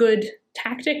general a good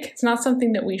tactic. It's not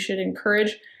something that we should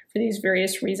encourage for these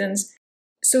various reasons.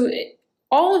 So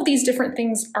all of these different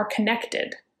things are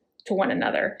connected to one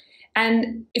another.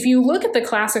 And if you look at the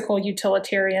classical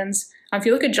utilitarians, if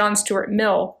you look at John Stuart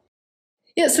Mill,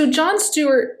 so John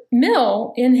Stuart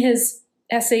Mill, in his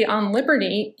essay on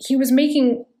liberty, he was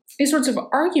making these sorts of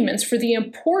arguments for the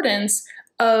importance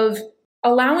of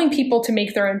allowing people to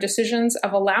make their own decisions,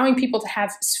 of allowing people to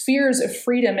have spheres of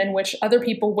freedom in which other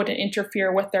people wouldn't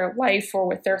interfere with their life or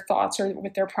with their thoughts or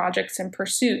with their projects and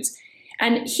pursuits.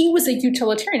 And he was a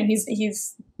utilitarian.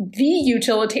 He's the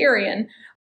utilitarian.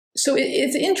 So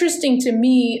it's interesting to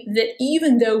me that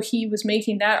even though he was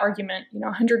making that argument,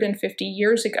 150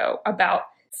 years ago about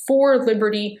for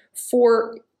liberty,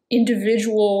 for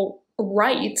individual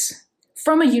rights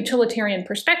from a utilitarian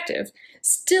perspective,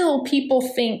 still people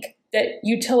think that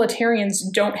utilitarians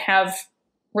don't have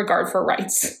regard for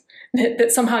rights,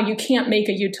 that somehow you can't make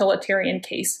a utilitarian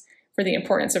case for the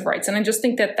importance of rights. And I just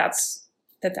think that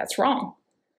that's wrong.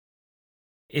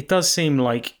 It does seem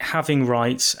like having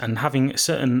rights and having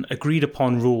certain agreed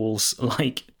upon rules,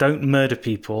 like don't murder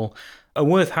people, are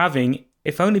worth having,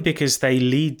 if only because they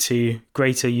lead to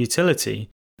greater utility.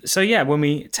 So yeah, when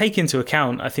we take into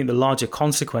account, I think, the larger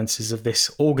consequences of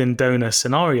this organ donor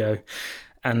scenario,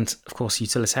 and of course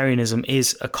utilitarianism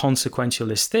is a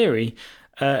consequentialist theory,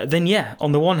 then yeah,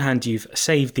 on the one hand, you've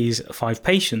saved these 5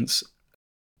 patients.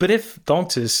 But if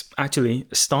doctors actually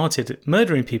started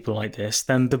murdering people like this,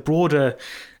 then the broader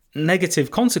negative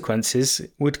consequences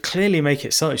would clearly make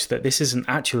it such that this isn't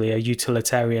actually a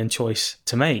utilitarian choice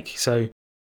to make. So,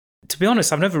 to be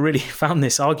honest, I've never really found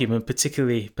this argument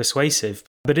particularly persuasive,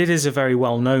 but it is a very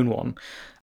well-known one.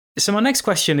 So my next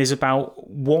question is about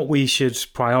what we should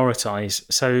prioritize.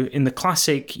 So in the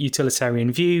classic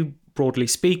utilitarian view, broadly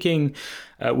speaking,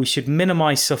 we should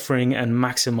minimize suffering and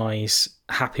maximize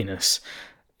happiness.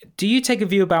 Do you take a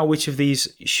view about which of these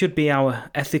should be our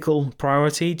ethical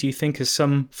priority? Do you think, as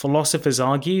some philosophers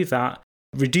argue, that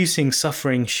reducing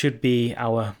suffering should be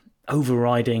our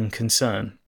overriding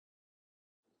concern?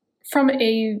 From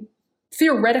a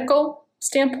theoretical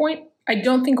standpoint, I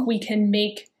don't think we can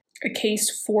make a case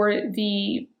for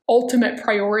the ultimate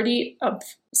priority of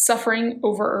suffering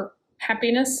over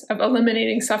happiness, of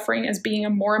eliminating suffering as being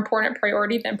a more important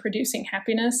priority than producing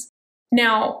happiness.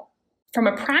 Now, from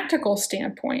a practical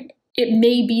standpoint, it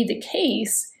may be the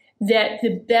case that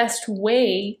the best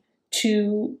way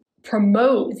to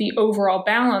promote the overall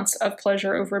balance of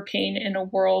pleasure over pain in a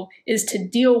world is to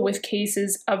deal with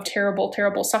cases of terrible,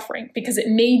 terrible suffering, because it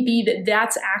may be that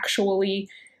that's actually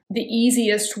the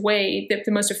easiest way,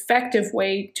 the most effective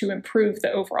way to improve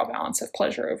the overall balance of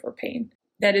pleasure over pain.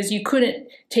 That is, you couldn't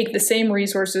take the same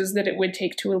resources that it would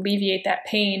take to alleviate that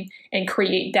pain and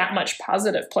create that much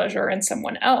positive pleasure in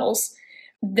someone else.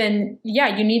 Then,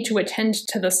 yeah, you need to attend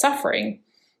to the suffering.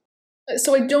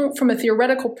 So I don't, from a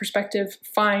theoretical perspective,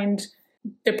 find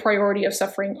the priority of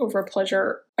suffering over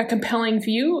pleasure a compelling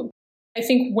view. I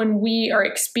think when we are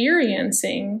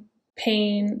experiencing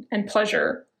pain and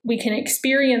pleasure, we can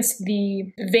experience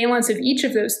the valence of each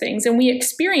of those things, and we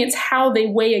experience how they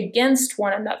weigh against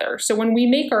one another. So when we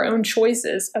make our own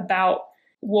choices about,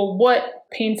 well, what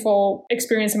painful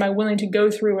experience am I willing to go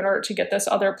through in order to get this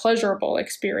other pleasurable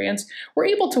experience, we're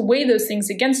able to weigh those things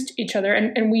against each other.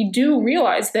 And we do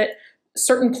realize that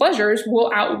certain pleasures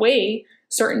will outweigh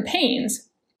certain pains.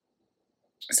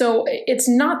 So it's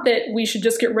not that we should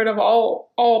just get rid of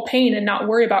all pain and not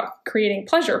worry about creating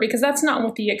pleasure, because that's not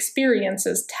what the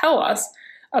experiences tell us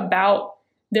about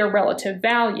their relative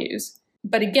values.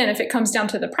 But again, if it comes down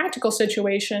to the practical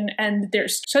situation and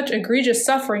there's such egregious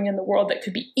suffering in the world that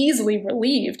could be easily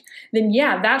relieved, then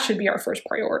yeah, that should be our first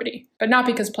priority. But not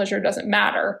because pleasure doesn't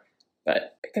matter,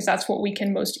 but because that's what we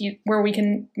can where we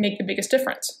can make the biggest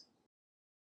difference.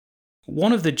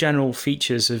 One of the general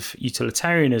features of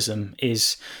utilitarianism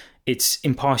is its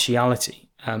impartiality.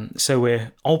 So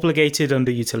we're obligated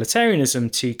under utilitarianism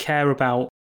to care about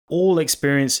all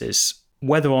experiences,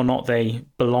 whether or not they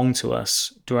belong to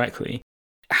us directly.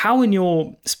 How, in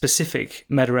your specific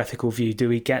metaethical view, do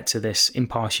we get to this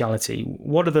impartiality?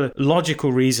 What are the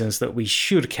logical reasons that we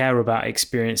should care about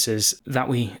experiences that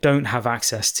we don't have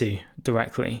access to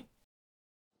directly?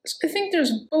 I think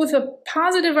there's both a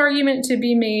positive argument to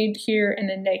be made here and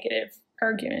a negative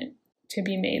argument to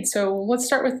be made. So let's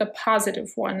start with the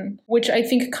positive one, which I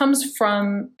think comes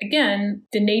from, again,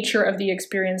 the nature of the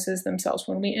experiences themselves.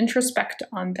 When we introspect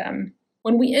on them,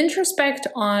 when we introspect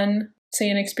on,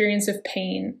 say, an experience of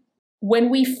pain,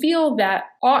 when we feel that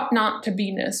ought not to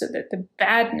be-ness, that the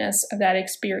badness of that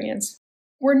experience,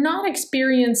 we're not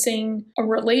experiencing a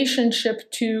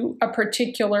relationship to a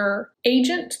particular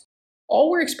agent. All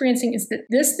we're experiencing is that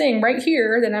this thing right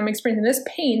here that I'm experiencing, this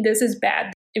pain, this is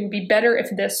bad. It would be better if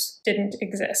this didn't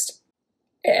exist.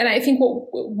 And I think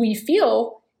what we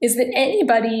feel is that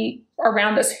anybody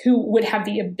around us who would have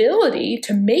the ability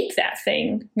to make that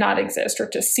thing not exist or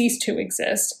to cease to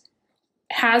exist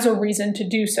has a reason to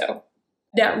do so.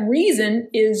 That reason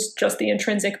is just the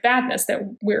intrinsic badness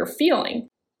that we're feeling.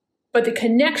 But the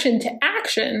connection to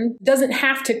action doesn't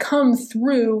have to come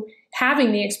through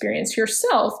having the experience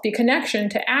yourself. The connection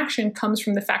to action comes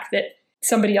from the fact that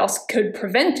somebody else could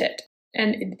prevent it.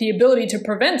 And the ability to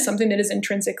prevent something that is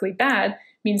intrinsically bad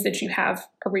means that you have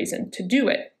a reason to do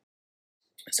it.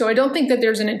 So I don't think that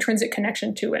there's an intrinsic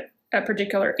connection to it, a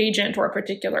particular agent or a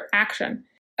particular action.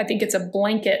 I think it's a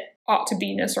blanket ought to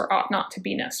be-ness or ought not to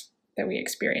be-ness that we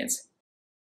experience.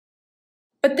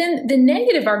 But then the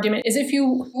negative argument is if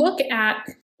you look at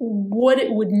what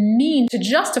it would mean to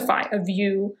justify a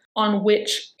view on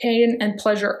which pain and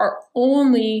pleasure are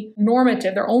only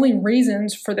normative, they're only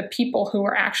reasons for the people who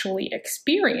are actually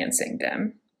experiencing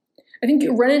them, I think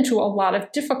you run into a lot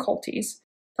of difficulties,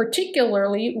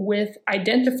 particularly with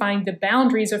identifying the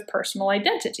boundaries of personal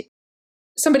identity.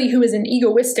 Somebody who is an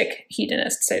egoistic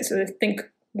hedonist, so they think,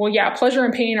 well, yeah, pleasure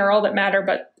and pain are all that matter,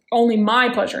 but only my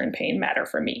pleasure and pain matter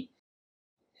for me.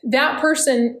 That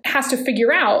person has to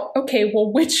figure out, okay,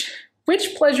 well, which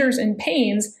pleasures and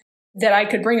pains that I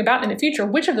could bring about in the future,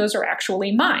 which of those are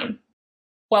actually mine?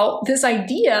 Well, this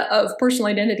idea of personal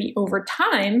identity over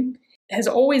time has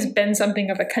always been something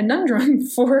of a conundrum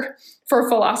for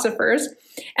philosophers.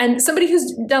 And somebody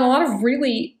who's done a lot of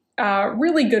really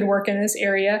good work in this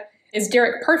area is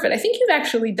Derek Parfit. I think you've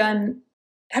actually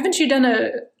haven't you done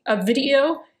a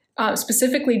video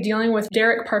specifically dealing with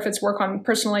Derek Parfit's work on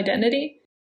personal identity?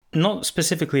 Not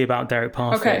specifically about Derek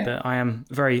Parfit, but I am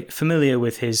very familiar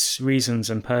with his reasons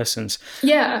and persons.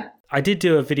 Yeah. I did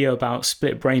do a video about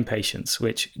split brain patients,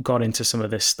 which got into some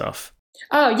of this stuff.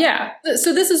 Oh, yeah.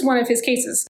 So this is one of his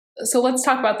cases. So let's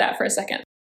talk about that for a second.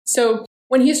 So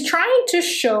when he's trying to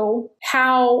show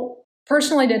how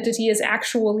personal identity is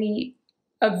actually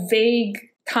a vague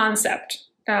concept,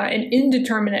 an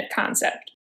indeterminate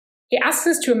concept, he asks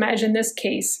us to imagine this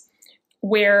case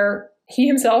where he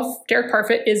himself, Derek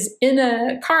Parfit, is in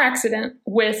a car accident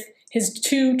with his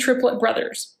two triplet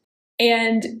brothers.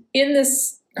 And in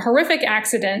this horrific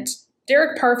accident,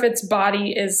 Derek Parfit's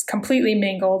body is completely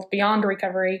mangled beyond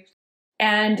recovery.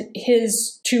 And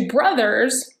his two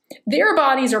brothers, their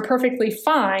bodies are perfectly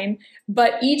fine,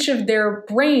 but each of their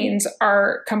brains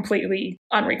are completely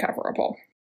unrecoverable.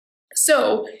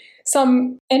 So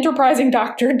some enterprising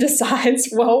doctor decides,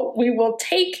 well, we will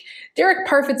take Derek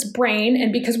Parfit's brain,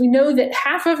 and because we know that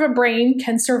half of a brain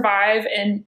can survive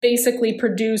and basically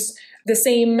produce the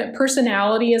same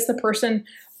personality as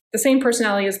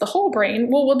the whole brain,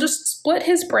 well, we'll just split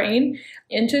his brain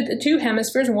into the two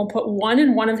hemispheres, and we'll put one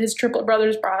in one of his triplet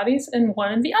brothers' bodies and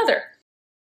one in the other.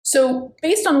 So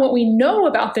based on what we know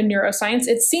about the neuroscience,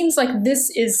 it seems like this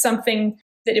is something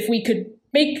that if we could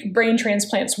make brain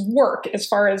transplants work as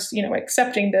far as,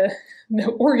 accepting the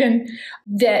organ,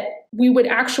 that we would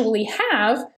actually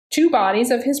have two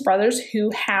bodies of his brothers who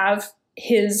have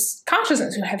his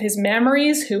consciousness, who have his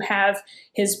memories, who have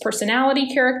his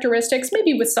personality characteristics,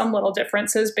 maybe with some little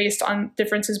differences based on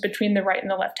differences between the right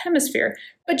and the left hemisphere,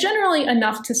 but generally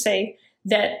enough to say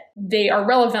that they are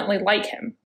relevantly like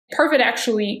him. Parfit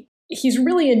actually, he's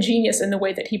really ingenious in the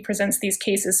way that he presents these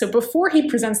cases. So before he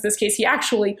presents this case, he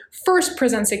actually first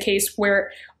presents a case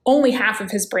where only half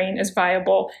of his brain is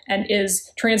viable and is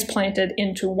transplanted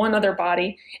into one other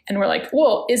body. And we're like,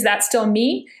 well, is that still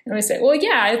me? And we say, well,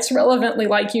 yeah, it's relevantly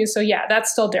like you. So yeah,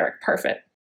 that's still Derek Parfit.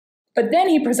 But then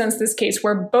he presents this case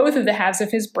where both of the halves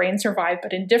of his brain survive,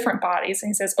 but in different bodies. And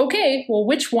he says, okay, well,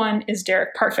 which one is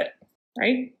Derek Parfit,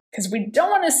 right? Because we don't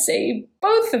want to say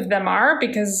both of them are,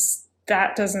 because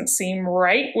that doesn't seem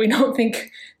right. We don't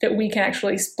think that we can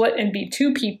actually split and be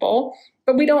two people.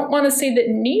 But we don't want to say that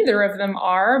neither of them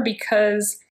are,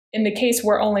 because in the case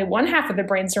where only one half of the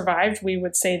brain survived, we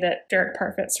would say that Derek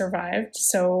Parfit survived.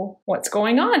 So what's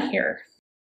going on here?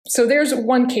 So there's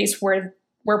one case where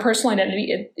personal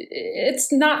identity,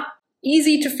 it's not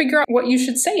easy to figure out what you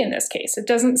should say in this case. It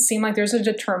doesn't seem like there's a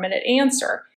determinate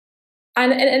answer.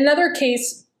 And another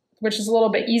case, which is a little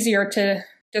bit easier to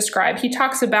describe, he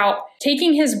talks about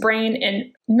taking his brain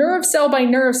and nerve cell by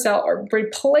nerve cell, or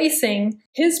replacing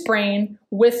his brain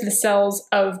with the cells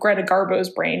of Greta Garbo's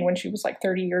brain when she was like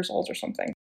 30 years old or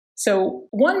something. So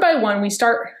one by one, we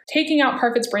start taking out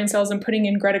Parfit's brain cells and putting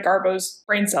in Greta Garbo's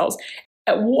brain cells.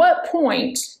 At what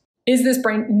point is this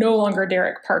brain no longer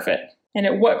Derek Parfit? And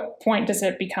at what point does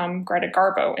it become Greta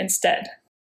Garbo instead?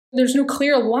 There's no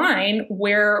clear line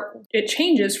where it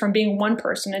changes from being one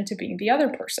person into being the other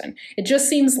person. It just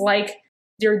seems like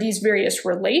there are these various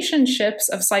relationships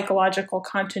of psychological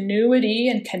continuity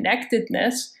and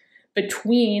connectedness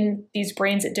between these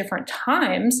brains at different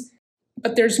times,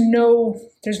 but there's no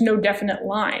definite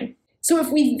line. So if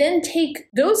we then take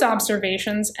those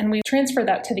observations and we transfer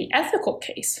that to the ethical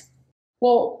case,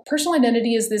 Well, personal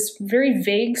identity is this very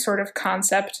vague sort of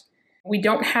concept. We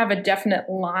don't have a definite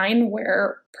line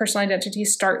where personal identity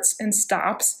starts and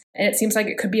stops, and it seems like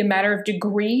it could be a matter of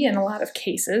degree in a lot of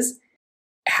cases.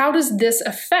 How does this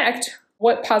affect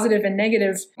what positive and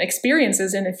negative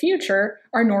experiences in the future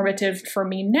are normative for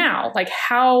me now? Like,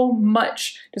 how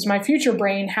much does my future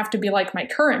brain have to be like my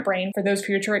current brain for those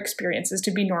future experiences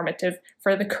to be normative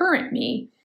for the current me?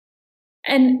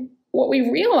 And what we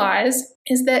realize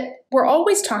is that we're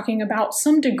always talking about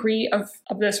some degree of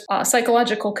this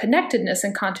psychological connectedness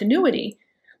and continuity.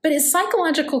 But is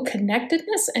psychological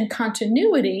connectedness and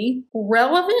continuity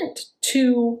relevant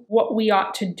to what we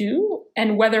ought to do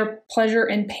and whether pleasure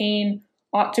and pain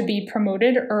ought to be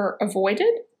promoted or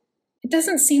avoided? It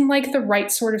doesn't seem like the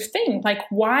right sort of thing. Like,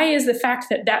 why is the fact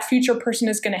that that future person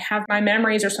is going to have my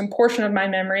memories or some portion of my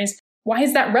memories, why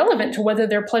is that relevant to whether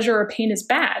their pleasure or pain is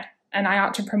bad and I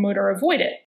ought to promote or avoid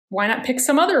it? Why not pick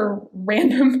some other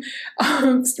random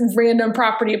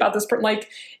property about this person? Like,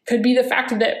 could be the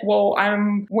fact that, well,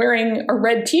 I'm wearing a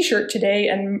red t-shirt today,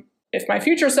 and if my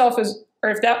future self is, or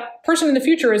if that person in the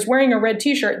future is wearing a red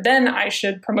t-shirt, then I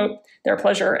should promote their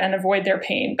pleasure and avoid their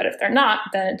pain. But if they're not,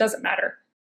 then it doesn't matter.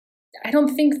 I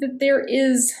don't think that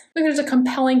there's a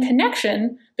compelling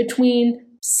connection between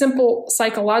simple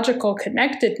psychological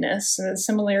connectedness and the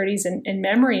similarities in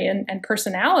memory and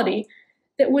personality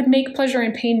that would make pleasure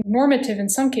and pain normative in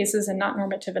some cases and not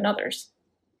normative in others.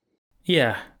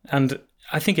 Yeah, and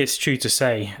I think it's true to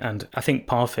say, and I think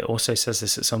Parfit also says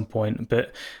this at some point,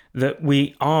 but that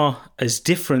we are as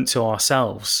different to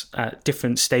ourselves at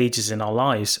different stages in our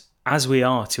lives as we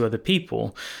are to other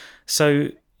people. So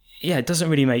yeah, it doesn't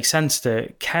really make sense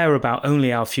to care about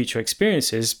only our future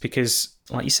experiences because,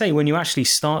 like you say, when you actually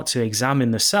start to examine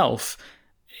the self,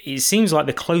 it seems like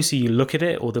the closer you look at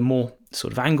it or the more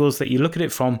sort of angles that you look at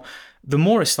it from, the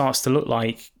more it starts to look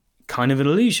like kind of an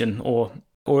illusion or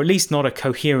at least not a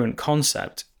coherent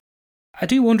concept. I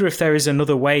do wonder if there is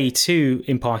another way to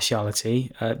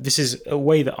impartiality. This is a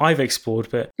way that I've explored,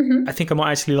 but I think I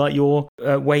might actually like your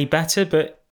way better.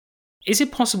 But is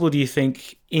it possible, do you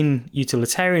think, in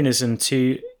utilitarianism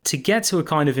to get to a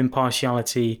kind of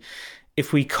impartiality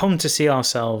if we come to see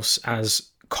ourselves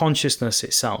as consciousness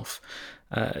itself?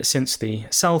 Since the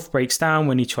self breaks down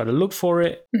when you try to look for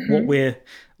it, what we're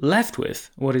left with,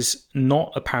 what is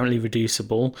not apparently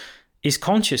reducible, is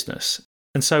consciousness.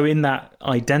 And so in that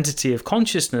identity of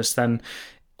consciousness, then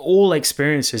all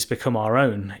experiences become our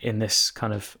own in this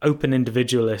kind of open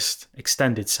individualist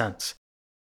extended sense.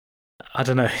 I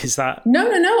don't know, is that...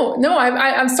 No,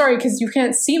 I'm sorry, because you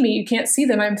can't see me, you can't see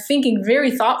them. I'm thinking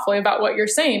very thoughtfully about what you're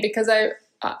saying because I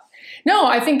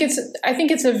think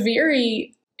it's a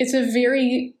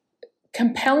very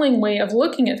compelling way of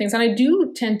looking at things. And I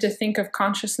do tend to think of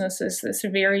consciousness as this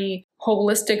very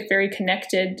holistic, very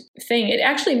connected thing. It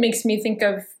actually makes me think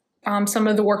of some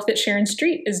of the work that Sharon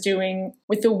Street is doing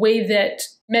with the way that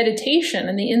meditation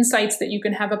and the insights that you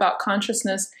can have about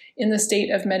consciousness in the state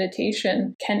of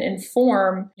meditation can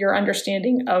inform your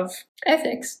understanding of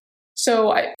ethics.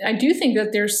 So I do think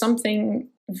that there's something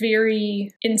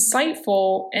very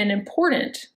insightful and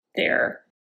important there.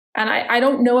 And I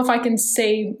don't know if I can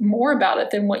say more about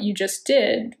it than what you just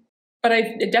did, but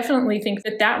I definitely think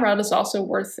that route is also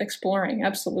worth exploring.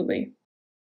 Absolutely.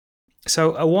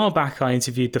 So a while back, I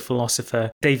interviewed the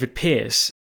philosopher David Pearce.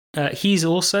 He's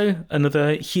also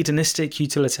another hedonistic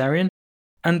utilitarian.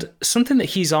 And something that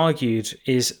he's argued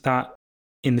is that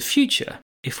in the future,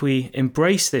 if we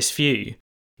embrace this view,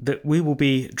 that we will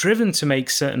be driven to make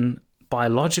certain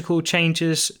biological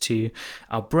changes to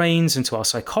our brains and to our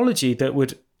psychology that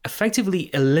would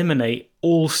effectively eliminate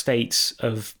all states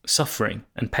of suffering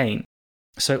and pain.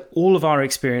 So all of our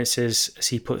experiences, as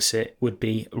he puts it, would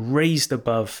be raised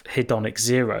above hedonic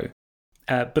zero.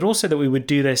 But also that we would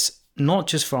do this not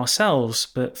just for ourselves,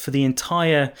 but for the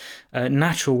entire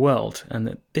natural world. And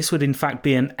that this would in fact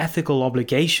be an ethical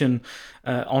obligation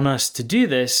on us to do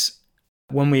this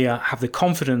when we have the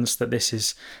confidence that this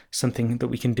is something that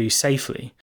we can do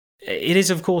safely. It is,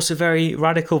 of course, a very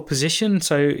radical position.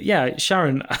 So, yeah,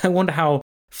 Sharon, I wonder how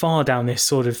far down this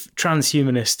sort of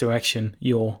transhumanist direction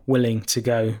you're willing to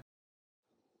go.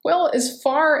 Well, as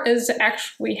far as it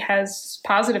actually has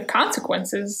positive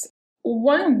consequences,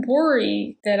 one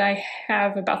worry that I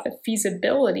have about the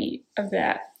feasibility of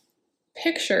that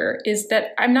picture is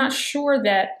that I'm not sure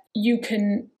that you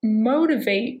can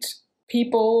motivate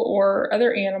people or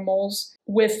other animals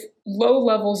with low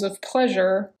levels of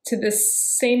pleasure to the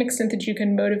same extent that you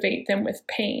can motivate them with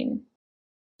pain.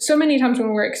 So many times when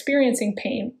we're experiencing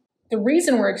pain, the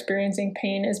reason we're experiencing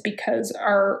pain is because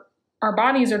our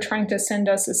bodies are trying to send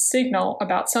us a signal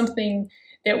about something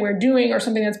that we're doing or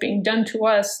something that's being done to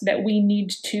us that we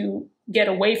need to get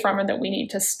away from or that we need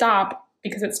to stop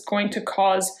because it's going to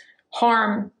cause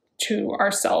harm to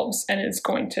ourselves and it's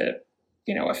going to,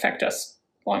 affect us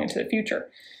long into the future,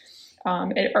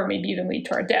 or maybe even lead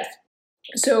to our death.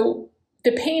 So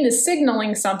the pain is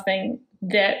signaling something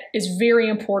that is very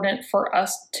important for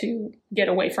us to get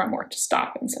away from or to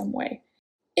stop in some way.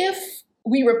 If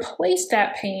we replace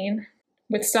that pain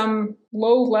with some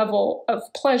low level of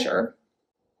pleasure,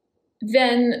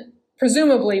 then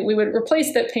presumably we would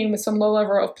replace that pain with some low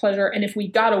level of pleasure. And if we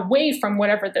got away from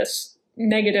whatever this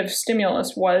negative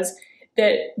stimulus was,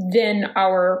 that then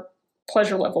our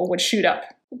pleasure level would shoot up.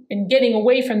 In getting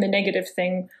away from the negative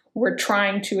thing, we're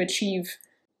trying to achieve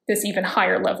this even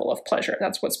higher level of pleasure.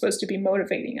 That's what's supposed to be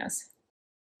motivating us.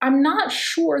 I'm not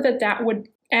sure that that would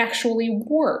actually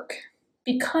work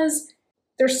because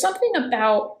there's something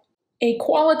about a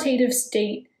qualitative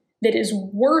state that is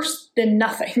worse than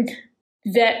nothing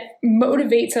that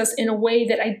motivates us in a way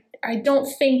that I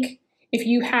don't think if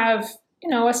you have,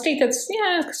 a state that's,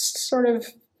 sort of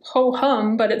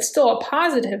ho-hum, but it's still a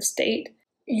positive state,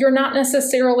 you're not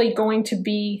necessarily going to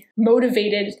be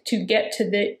motivated to get to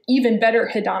the even better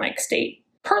hedonic state.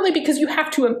 Partly because you have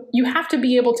to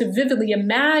be able to vividly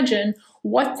imagine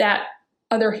what that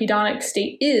other hedonic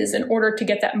state is in order to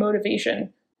get that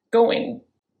motivation going.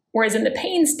 Whereas in the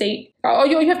pain state, all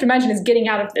you have to imagine is getting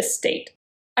out of this state.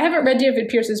 I haven't read David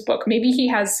Pearce's book. Maybe he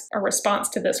has a response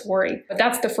to this worry, but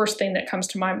that's the first thing that comes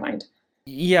to my mind.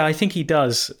 Yeah, I think he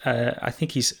does. I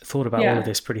think he's thought about all of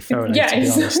this pretty thoroughly. Yeah, to be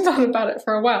he's honest. thought about it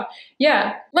for a while.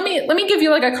 Yeah, let me give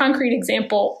you like a concrete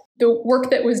example. The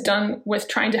work that was done with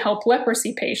trying to help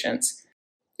leprosy patients.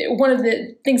 One of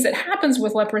the things that happens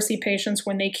with leprosy patients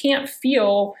when they can't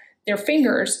feel their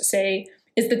fingers, say,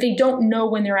 is that they don't know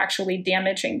when they're actually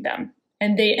damaging them,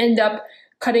 and they end up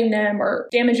cutting them or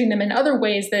damaging them in other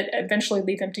ways that eventually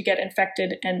lead them to get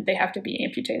infected, and they have to be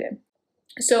amputated.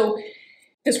 So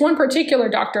this one particular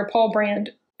doctor, Paul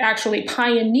Brand, actually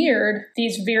pioneered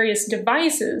these various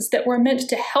devices that were meant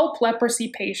to help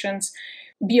leprosy patients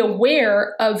be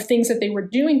aware of things that they were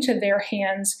doing to their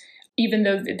hands, even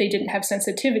though they didn't have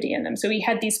sensitivity in them. So he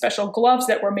had these special gloves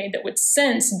that were made that would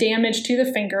sense damage to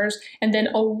the fingers and then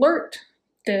alert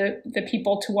the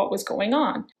people to what was going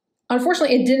on.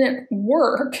 Unfortunately, it didn't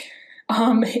work.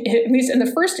 At least in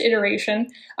the first iteration,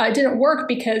 it didn't work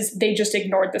because they just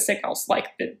ignored the signals. Like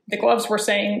the gloves were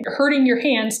saying, "You're hurting your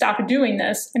hand, stop doing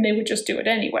this," and they would just do it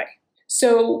anyway.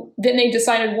 So then they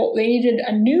decided, they needed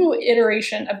a new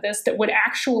iteration of this that would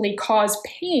actually cause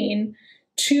pain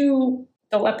to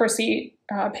the leprosy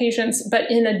patients,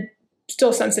 but in a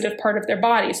still sensitive part of their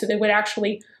body. So they would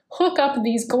actually hook up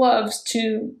these gloves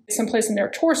to someplace in their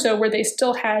torso where they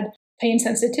still had pain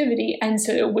sensitivity, and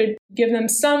so it would give them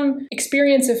some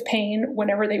experience of pain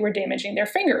whenever they were damaging their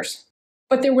fingers.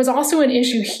 But there was also an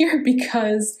issue here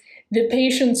because the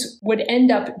patients would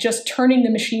end up just turning the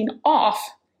machine off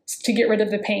to get rid of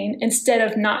the pain instead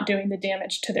of not doing the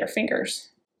damage to their fingers.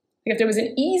 If there was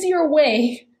an easier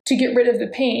way to get rid of the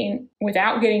pain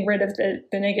without getting rid of the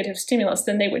negative stimulus,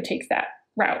 then they would take that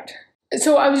route.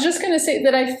 So I was just going to say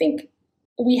that I think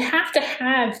we have to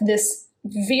have this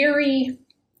very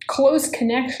close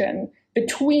connection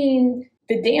between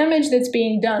the damage that's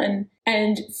being done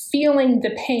and feeling the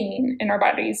pain in our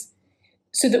bodies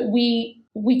so that we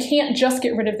can't just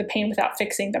get rid of the pain without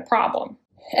fixing the problem.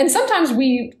 And sometimes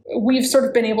we've sort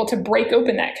of been able to break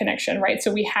open that connection, right?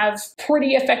 So we have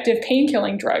pretty effective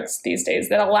pain-killing drugs these days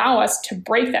that allow us to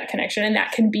break that connection, and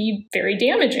that can be very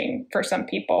damaging for some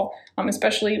people,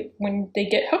 especially when they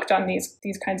get hooked on these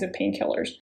kinds of painkillers.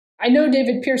 I know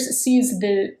David Pearce sees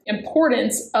the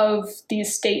importance of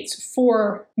these states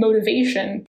for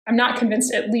motivation. I'm not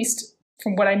convinced, at least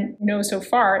from what I know so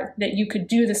far, that you could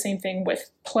do the same thing with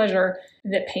pleasure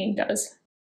that pain does.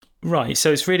 Right,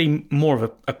 so it's really more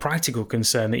of a practical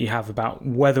concern that you have about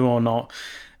whether or not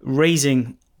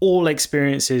raising all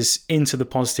experiences into the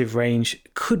positive range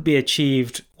could be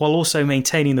achieved while also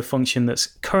maintaining the function that's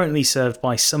currently served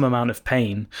by some amount of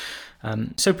pain.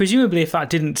 So presumably if that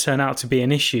didn't turn out to be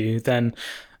an issue, then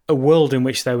a world in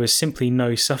which there was simply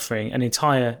no suffering, an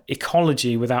entire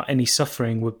ecology without any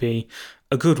suffering, would be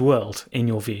a good world in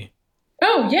your view.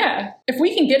 Oh, yeah. If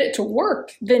we can get it to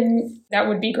work, then that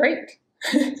would be great.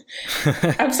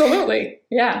 Absolutely.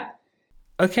 Yeah.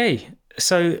 Okay,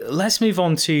 so let's move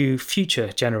on to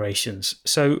future generations.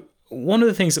 So one of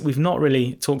the things that we've not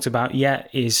really talked about yet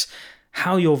is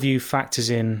how your view factors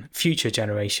in future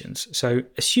generations. So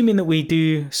assuming that we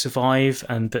do survive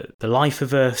and that the life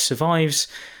of Earth survives,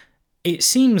 it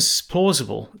seems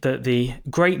plausible that the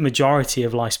great majority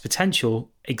of life's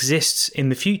potential exists in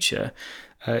the future.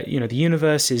 The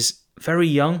universe is very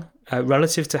young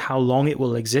relative to how long it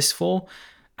will exist for.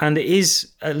 And it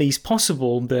is at least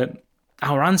possible that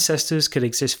our ancestors could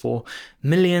exist for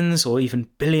millions or even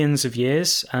billions of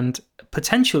years and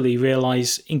potentially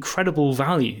realize incredible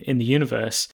value in the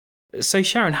universe. So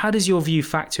Sharon, how does your view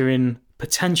factor in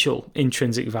potential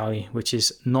intrinsic value, which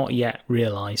is not yet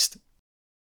realized?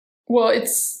 Well,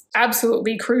 it's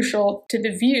absolutely crucial to the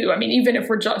view. I mean, even if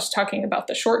we're just talking about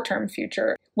the short-term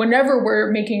future, whenever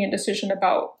we're making a decision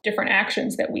about different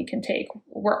actions that we can take,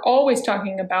 we're always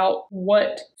talking about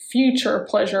what future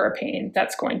pleasure or pain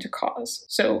that's going to cause.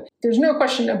 So there's no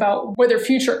question about whether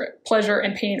future pleasure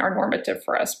and pain are normative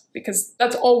for us, because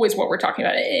that's always what we're talking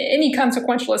about. Any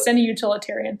consequentialist, any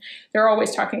utilitarian, they're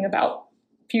always talking about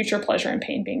future pleasure and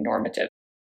pain being normative.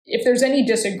 If there's any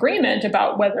disagreement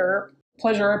about whether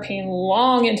pleasure or pain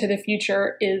long into the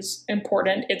future is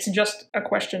important, it's just a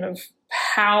question of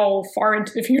how far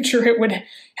into the future it would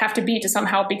have to be to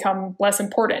somehow become less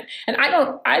important. And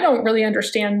I don't really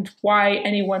understand why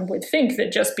anyone would think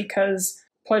that just because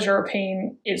pleasure or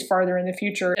pain is farther in the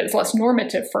future, it's less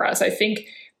normative for us. I think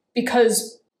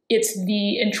because it's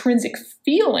the intrinsic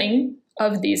feeling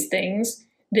of these things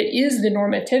that is the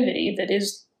normativity, that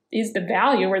is the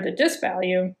value or the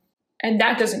disvalue, and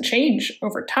that doesn't change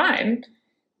over time,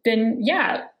 then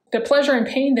yeah, the pleasure and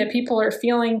pain that people are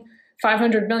feeling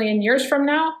 500 million years from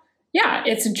now, yeah,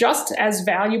 it's just as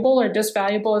valuable or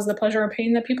disvaluable as the pleasure or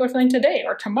pain that people are feeling today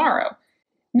or tomorrow.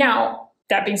 Now,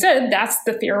 that being said, that's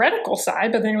the theoretical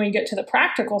side, but then when you get to the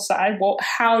practical side, well,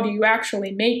 how do you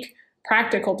actually make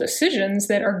practical decisions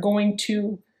that are going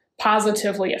to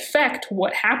positively affect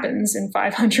what happens in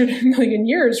 500 million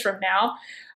years from now?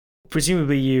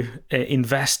 Presumably you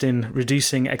invest in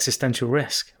reducing existential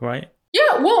risk, right?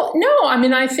 Yeah, well, no, I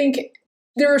mean, I think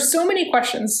there are so many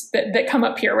questions that come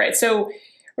up here, right? So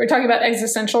we're talking about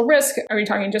existential risk. Are we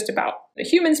talking just about the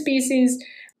human species?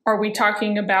 Are we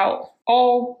talking about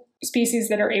all species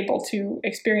that are able to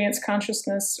experience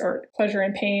consciousness or pleasure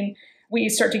and pain? We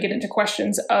start to get into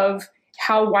questions of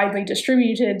how widely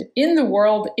distributed in the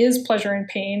world is pleasure and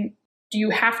pain. Do you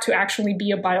have to actually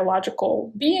be a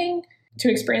biological being to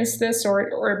experience this?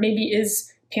 Or maybe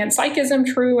is panpsychism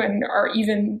true, and are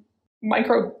even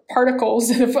microparticles,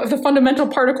 the fundamental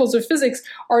particles of physics,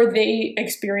 are they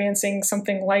experiencing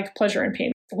something like pleasure and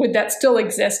pain? Would that still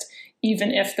exist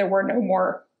even if there were no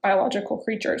more biological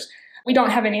creatures? We don't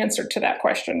have an answer to that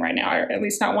question right now, or at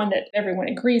least not one that everyone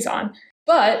agrees on.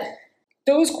 But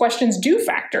those questions do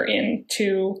factor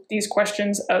into these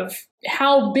questions of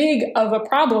how big of a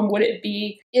problem would it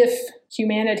be if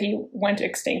humanity went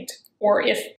extinct, or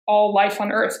if all life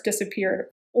on Earth disappeared,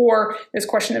 or this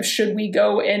question of should we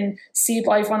go and seed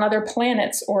life on other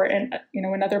planets or in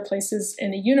other places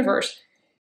in the universe.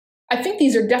 I think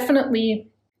these are definitely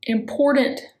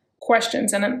important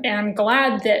questions, and I'm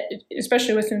glad that,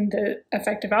 especially within the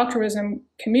effective altruism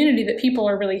community, that people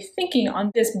are really thinking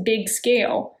on this big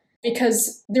scale,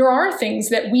 because there are things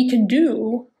that we can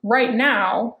do right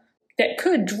now that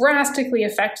could drastically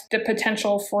affect the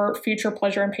potential for future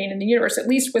pleasure and pain in the universe, at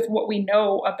least with what we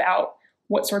know about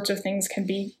what sorts of things can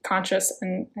be conscious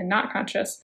and not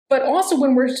conscious. But also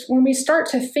when we start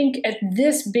to think at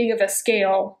this big of a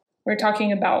scale, we're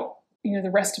talking about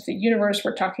the rest of the universe,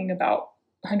 we're talking about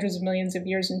hundreds of millions of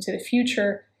years into the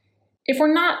future. If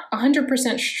we're not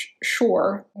 100%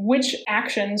 sure which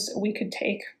actions we could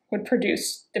take would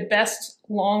produce the best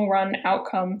long-run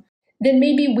outcome, then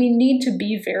maybe we need to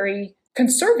be very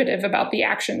conservative about the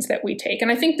actions that we take.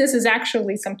 And I think this is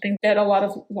actually something that a lot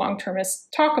of long-termists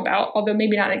talk about, although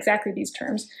maybe not exactly these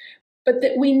terms, but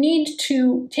that we need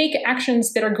to take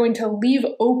actions that are going to leave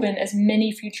open as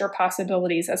many future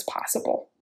possibilities as possible.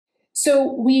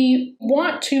 So we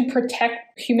want to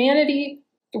protect humanity.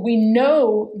 We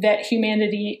know that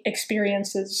humanity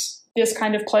experiences this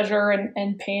kind of pleasure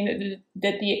and pain,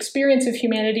 that the experience of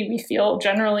humanity we feel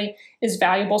generally is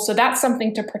valuable. So that's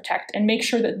something to protect and make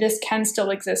sure that this can still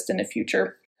exist in the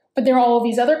future. But there are all of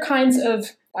these other kinds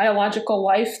of biological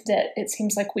life that it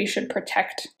seems like we should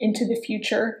protect into the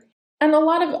future. And a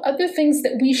lot of other things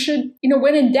that we should,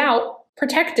 when in doubt,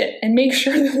 protect it and make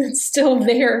sure that it's still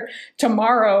there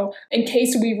tomorrow in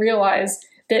case we realize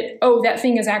that, that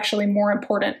thing is actually more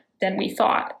important than we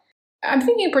thought. I'm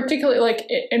thinking particularly like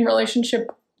in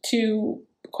relationship to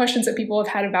questions that people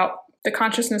have had about the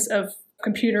consciousness of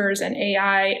computers and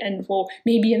AI, and well,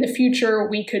 maybe in the future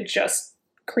we could just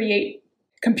create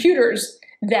computers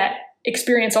that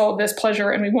experience all of this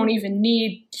pleasure and we won't even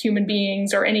need human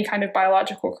beings or any kind of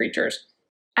biological creatures.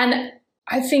 And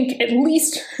I think at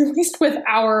least with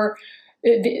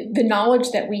the knowledge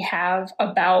that we have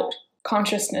about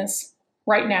consciousness,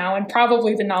 right now, and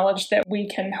probably the knowledge that we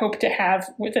can hope to have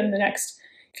within the next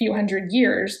few hundred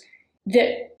years,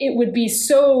 that it would be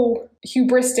so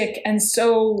hubristic and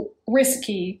so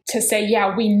risky to say,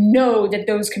 yeah, we know that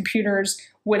those computers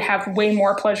would have way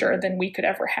more pleasure than we could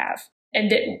ever have. And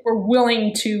that we're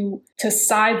willing to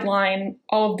sideline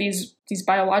all of these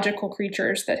biological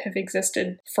creatures that have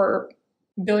existed for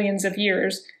billions of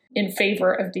years in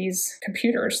favor of these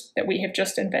computers that we have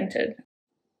just invented.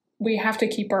 We have to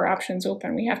keep our options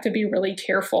open. We have to be really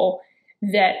careful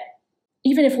that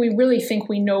even if we really think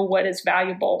we know what is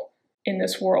valuable in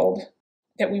this world,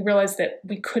 that we realize that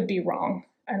we could be wrong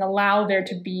and allow there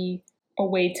to be a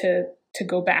way to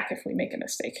go back if we make a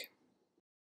mistake.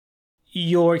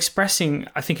 You're expressing,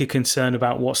 I think, a concern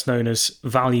about what's known as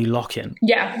value lock-in.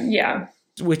 Yeah.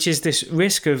 Which is this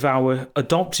risk of our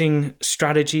adopting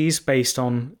strategies based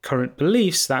on current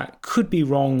beliefs that could be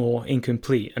wrong or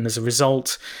incomplete, and as a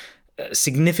result,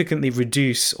 significantly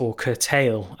reduce or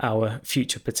curtail our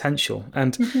future potential.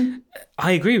 And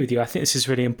I agree with you. I think this is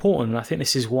really important. I think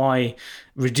this is why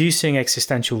reducing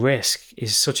existential risk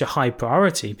is such a high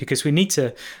priority, because we need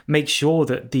to make sure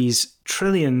that these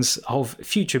trillions of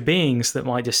future beings that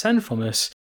might descend from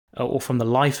us or from the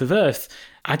life of Earth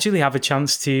actually have a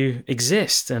chance to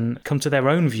exist and come to their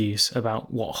own views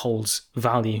about what holds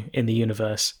value in the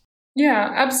universe.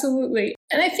 Yeah, absolutely.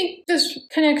 And I think this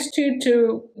connects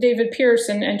to David Pearce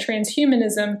and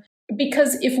transhumanism,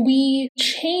 because if we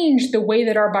change the way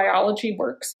that our biology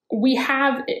works, we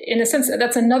have, in a sense,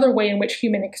 that's another way in which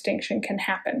human extinction can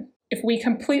happen. If we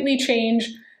completely change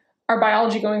our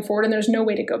biology going forward and there's no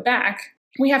way to go back,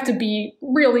 we have to be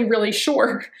really, really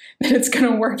sure that it's going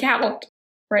to work out,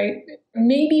 right?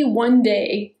 Maybe one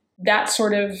day that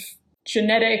sort of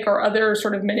genetic or other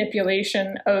sort of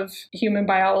manipulation of human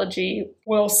biology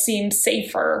will seem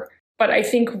safer. But I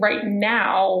think right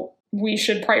now we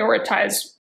should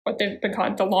prioritize what they've been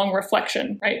calling the long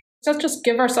reflection, right? So let's just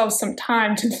give ourselves some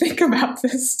time to think about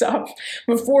this stuff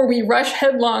before we rush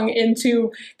headlong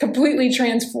into completely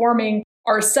transforming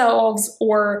ourselves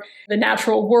or the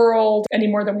natural world any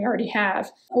more than we already have.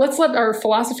 Let's let our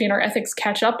philosophy and our ethics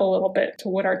catch up a little bit to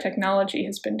what our technology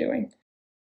has been doing.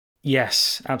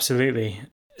 Yes, absolutely.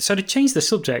 So to change the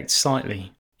subject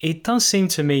slightly, it does seem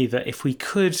to me that if we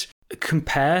could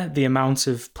compare the amount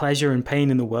of pleasure and pain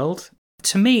in the world,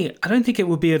 to me, I don't think it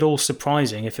would be at all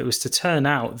surprising if it was to turn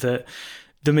out that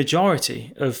the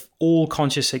majority of all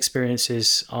conscious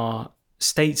experiences are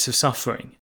states of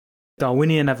suffering.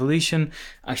 Darwinian evolution,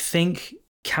 I think,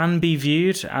 can be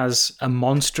viewed as a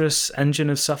monstrous engine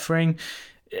of suffering,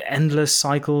 endless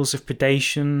cycles of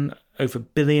predation over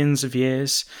billions of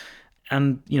years.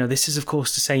 And, this is, of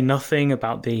course, to say nothing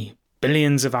about the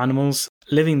billions of animals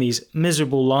living these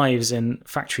miserable lives in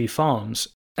factory farms.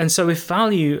 And so if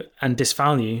value and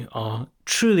disvalue are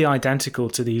truly identical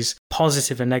to these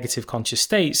positive and negative conscious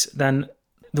states, then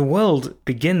the world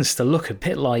begins to look a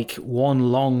bit like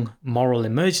one long moral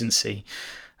emergency.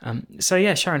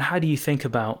 Sharon, how do you think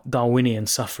about Darwinian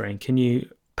suffering? Can you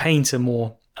paint a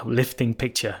more uplifting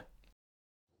picture?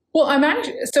 Well,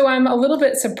 I'm a little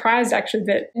bit surprised actually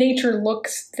that nature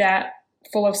looks that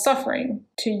full of suffering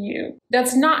to you.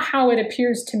 That's not how it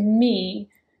appears to me.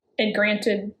 And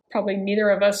granted, probably neither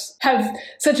of us have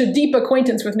such a deep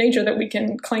acquaintance with nature that we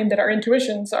can claim that our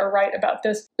intuitions are right about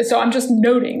this. So I'm just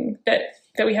noting that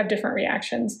we have different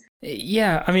reactions.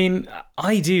 Yeah,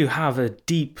 I do have a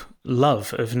deep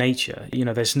love of nature.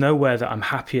 There's nowhere that I'm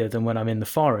happier than when I'm in the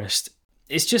forest.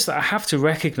 It's just that I have to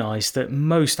recognize that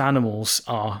most animals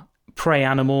are prey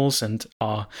animals and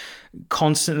are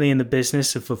constantly in the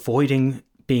business of avoiding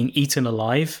being eaten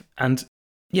alive. And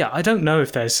yeah, I don't know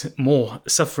if there's more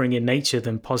suffering in nature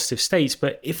than positive states,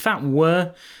 but if that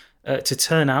were to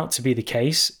turn out to be the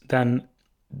case, then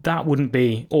that wouldn't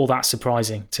be all that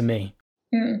surprising to me.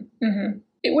 Mm-hmm.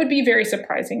 It would be very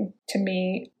surprising to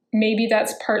me. Maybe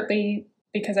that's partly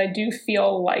because I do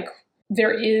feel like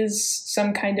there is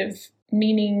some kind of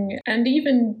meaning and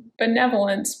even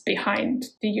benevolence behind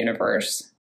the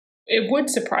universe. It would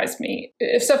surprise me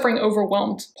if suffering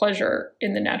overwhelmed pleasure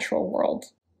in the natural world.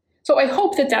 So I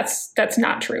hope that that's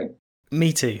not true.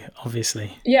 Me too,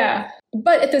 obviously. Yeah.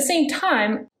 But at the same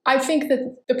time, I think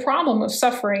that the problem of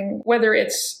suffering, whether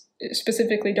it's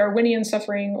specifically Darwinian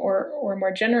suffering or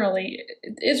more generally,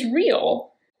 is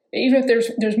real. Even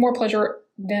if there's more pleasure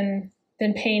than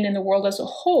pain in the world as a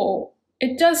whole,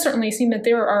 it does certainly seem that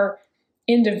there are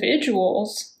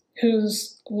individuals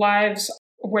whose lives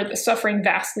where the suffering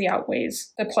vastly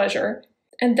outweighs the pleasure.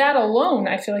 And that alone,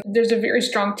 I feel like there's a very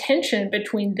strong tension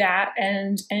between that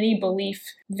and any belief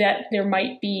that there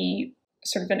might be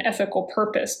sort of an ethical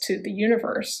purpose to the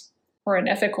universe. or an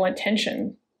ethical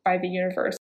intention by the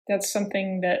universe. That's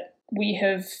something that we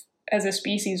have, as a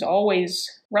species, always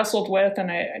wrestled with,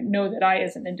 and I know that I,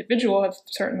 as an individual, have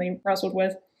certainly wrestled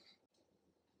with.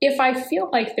 If I feel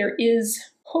like there is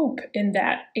hope in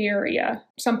that area,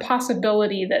 some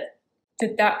possibility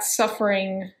that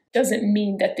suffering doesn't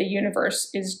mean that the universe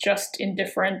is just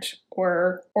indifferent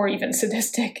or even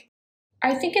sadistic,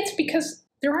 I think it's because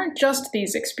there aren't just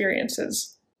these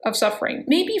experiences of suffering.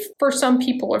 Maybe for some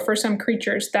people or for some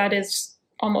creatures, that is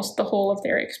almost the whole of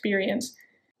their experience.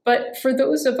 But for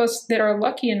those of us that are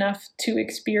lucky enough to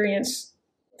experience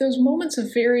those moments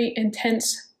of very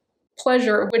intense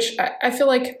pleasure, which I feel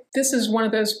like this is one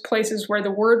of those places where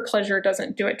the word pleasure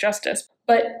doesn't do it justice,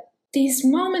 but these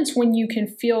moments when you can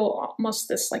feel almost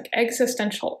this like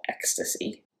existential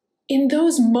ecstasy, in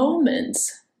those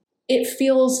moments, it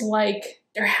feels like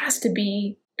there has to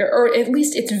be, or at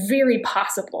least it's very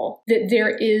possible, that there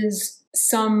is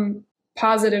some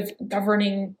positive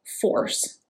governing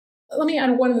force. Let me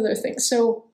add one other thing.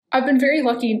 So I've been very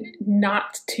lucky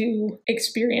not to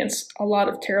experience a lot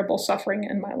of terrible suffering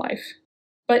in my life.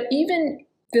 But even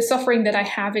the suffering that I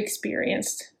have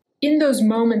experienced, in those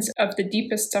moments of the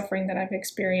deepest suffering that I've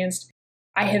experienced,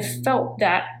 I have felt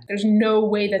that there's no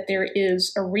way that there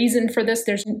is a reason for this.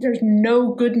 There's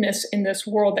no goodness in this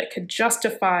world that could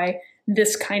justify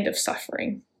this kind of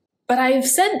suffering. But I've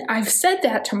said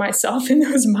that to myself in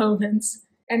those moments.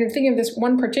 And I'm thinking of this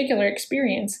one particular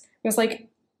experience. It was like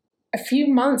a few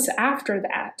months after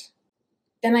that,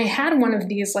 then I had one of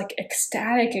these like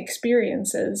ecstatic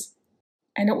experiences.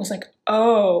 And it was like,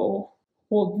 oh,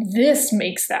 well, this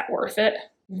makes that worth it.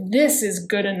 This is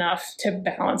good enough to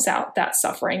balance out that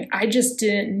suffering. I just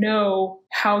didn't know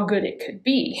how good it could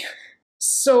be.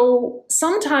 So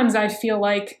sometimes I feel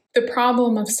like the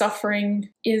problem of suffering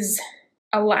is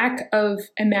a lack of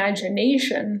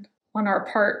imagination on our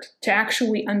part to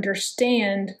actually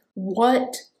understand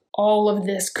what all of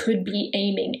this could be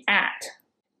aiming at.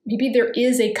 Maybe there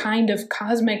is a kind of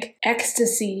cosmic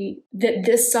ecstasy that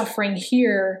this suffering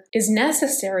here is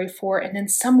necessary for and in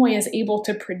some way is able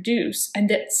to produce, and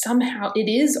that somehow it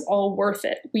is all worth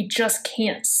it. We just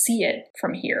can't see it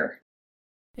from here.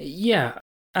 Yeah,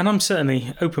 and I'm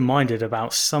certainly open-minded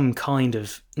about some kind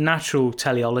of natural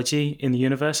teleology in the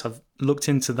universe. I've looked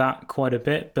into that quite a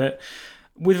bit, but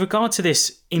with regard to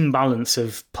this imbalance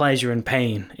of pleasure and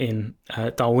pain in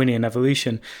Darwinian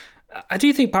evolution, I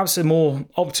do think perhaps a more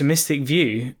optimistic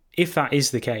view, if that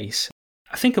is the case,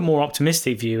 I think a more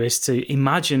optimistic view is to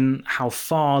imagine how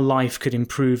far life could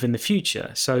improve in the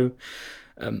future. So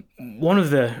one of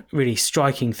the really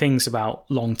striking things about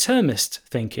long-termist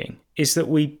thinking is that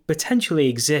we potentially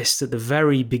exist at the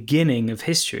very beginning of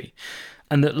history,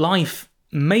 and that life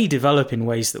may develop in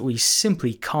ways that we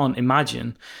simply can't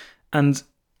imagine. And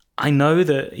I know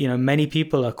that, many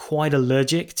people are quite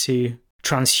allergic to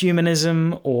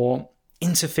transhumanism or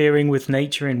interfering with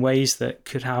nature in ways that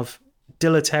could have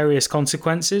deleterious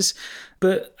consequences.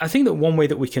 But I think that one way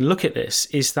that we can look at this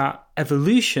is that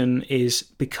evolution is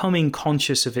becoming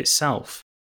conscious of itself.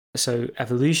 So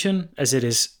evolution, as it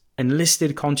is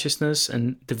enlisted consciousness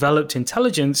and developed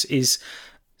intelligence, is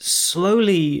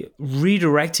slowly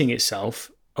redirecting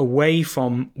itself away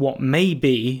from what may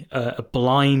be a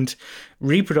blind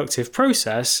reproductive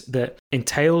process that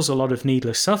entails a lot of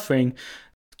needless suffering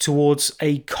towards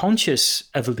a conscious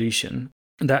evolution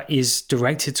that is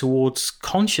directed towards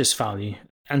conscious value,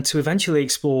 and to eventually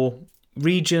explore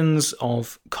regions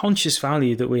of conscious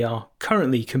value that we are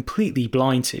currently completely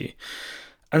blind to.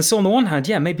 And so on the one hand,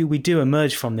 maybe we do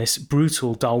emerge from this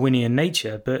brutal Darwinian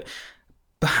nature, but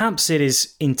perhaps it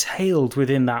is entailed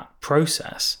within that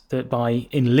process that by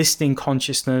enlisting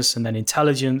consciousness and then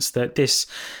intelligence, that this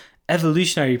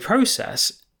evolutionary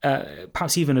process,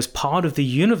 perhaps even as part of the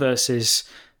universe's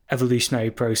evolutionary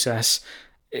process,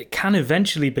 it can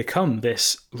eventually become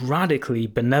this radically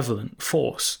benevolent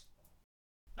force.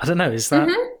 I don't know, is that...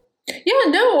 Mm-hmm. Yeah,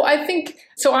 no, I think...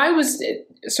 So I was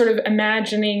sort of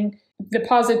imagining the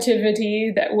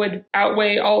positivity that would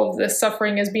outweigh all of the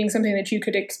suffering as being something that you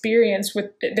could experience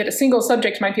that a single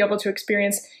subject might be able to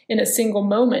experience in a single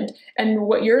moment. And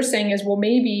what you're saying is, well,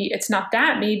 maybe it's not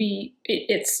that. Maybe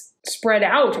it's spread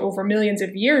out over millions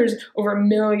of years, over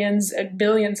millions and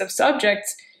billions of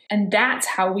subjects. And that's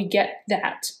how we get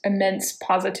that immense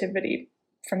positivity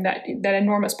from that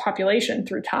enormous population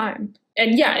through time.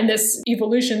 And in this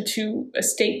evolution to a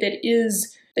state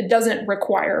that doesn't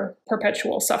require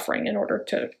perpetual suffering in order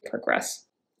to progress.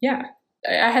 Yeah,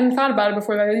 I hadn't thought about it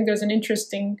before, but I think there's an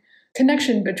interesting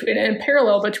connection between and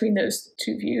parallel between those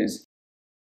two views.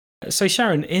 So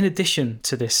Sharon, in addition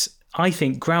to this, I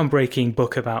think, groundbreaking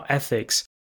book about ethics,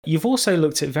 You've also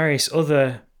looked at various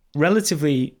other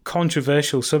relatively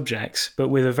controversial subjects, but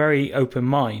with a very open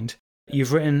mind.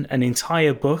 You've written an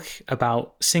entire book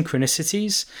about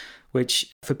synchronicities,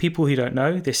 which, for people who don't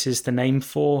know, this is the name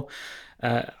for,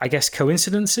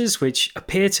 coincidences, which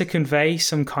appear to convey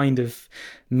some kind of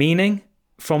meaning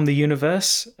from the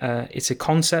universe. It's a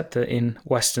concept that in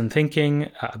Western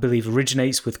thinking, I believe,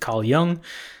 originates with Carl Jung.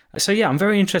 So yeah, I'm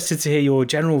very interested to hear your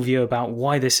general view about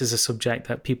why this is a subject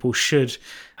that people should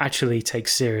actually take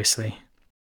seriously.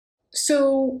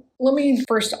 So let me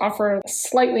first offer a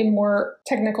slightly more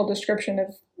technical description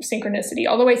of synchronicity,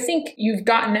 although I think you've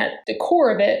gotten at the core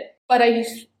of it, but I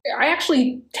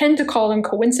actually tend to call them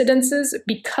coincidences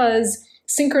because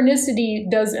synchronicity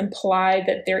does imply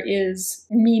that there is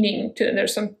meaning to it.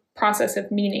 There's some process of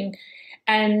meaning.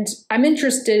 And I'm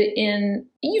interested in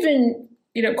even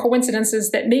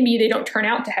coincidences that maybe they don't turn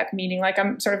out to have meaning. Like,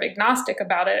 I'm sort of agnostic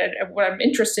about it. And what I'm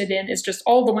interested in is just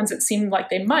all the ones that seem like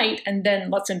they might, and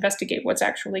then let's investigate what's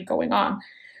actually going on,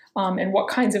 and what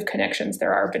kinds of connections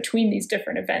there are between these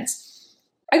different events.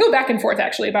 I go back and forth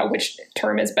actually about which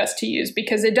term is best to use,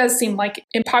 because it does seem like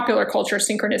in popular culture,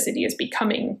 synchronicity is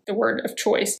becoming the word of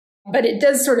choice. But it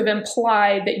does sort of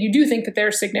imply that you do think that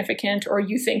they're significant, or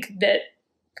you think that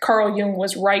Carl Jung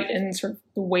was right in sort of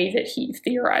the way that he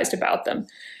theorized about them.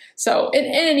 So in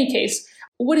any case,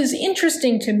 what is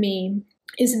interesting to me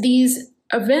is these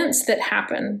events that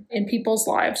happen in people's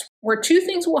lives where two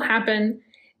things will happen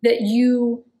that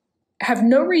you have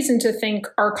no reason to think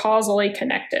are causally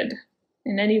connected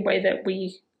in any way that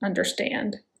we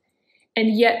understand.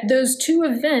 And yet those two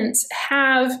events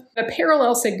have a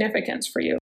parallel significance for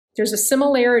you. There's a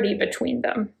similarity between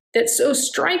them that's so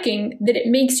striking that it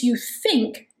makes you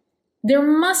think there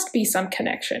must be some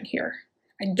connection here.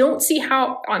 I don't see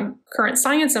how, on current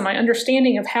science and my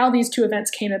understanding of how these two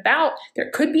events came about, there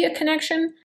could be a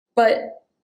connection, but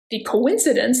the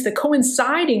coincidence, the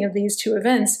coinciding of these two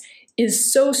events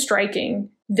is so striking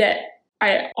that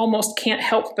I almost can't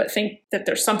help but think that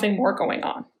there's something more going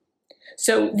on.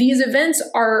 So these events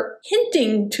are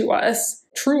hinting to us,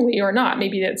 truly or not,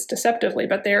 maybe it's deceptively,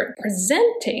 but they're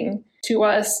presenting to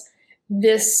us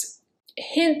this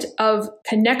hint of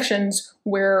connections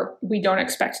where we don't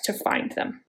expect to find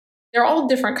them. There are all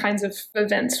different kinds of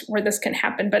events where this can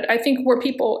happen, but I think where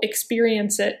people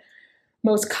experience it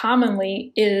most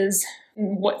commonly is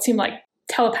what seem like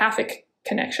telepathic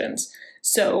connections.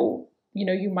 So,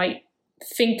 you might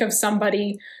think of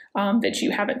somebody that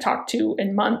you haven't talked to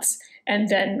in months, and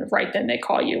then right then they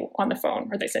call you on the phone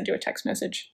or they send you a text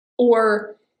message.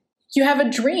 Or you have a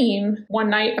dream one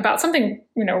night about something,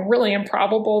 really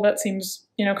improbable that seems,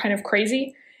 kind of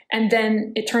crazy. And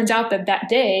then it turns out that that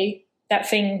day, that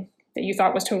thing that you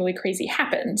thought was totally crazy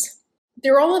happens.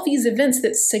 There are all of these events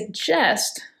that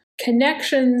suggest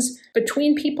connections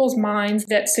between people's minds,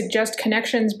 that suggest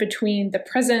connections between the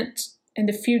present and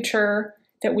the future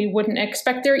that we wouldn't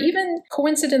expect. There are even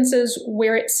coincidences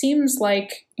where it seems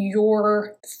like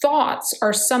your thoughts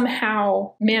are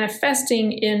somehow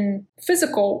manifesting in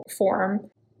physical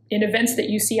form in events that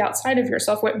you see outside of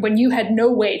yourself when you had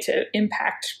no way to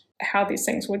impact how these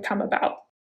things would come about.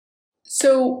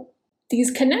 So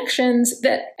these connections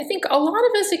that I think a lot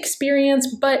of us experience,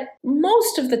 but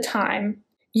most of the time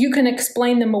you can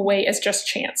explain them away as just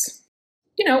chance.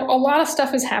 A lot of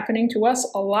stuff is happening to us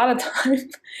a lot of time.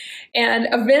 And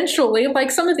eventually, like,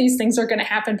 some of these things are going to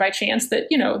happen by chance that,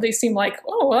 they seem like,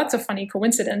 oh, well, that's a funny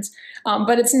coincidence.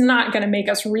 But it's not going to make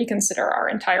us reconsider our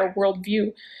entire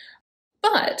worldview.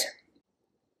 But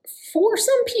for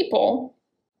some people,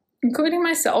 including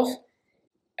myself,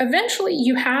 eventually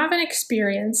you have an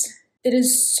experience that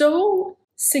is so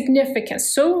significant,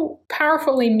 so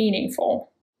powerfully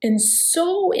meaningful, and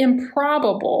so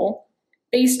improbable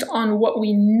based on what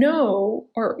we know,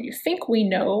 or you think we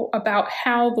know, about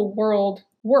how the world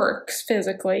works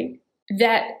physically,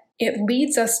 that it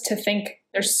leads us to think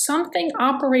there's something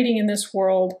operating in this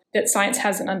world that science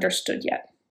hasn't understood yet.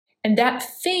 And that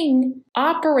thing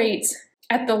operates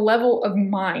at the level of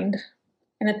mind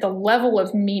and at the level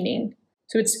of meaning.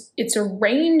 So it's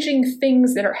arranging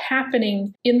things that are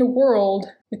happening in the world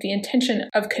with the intention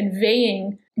of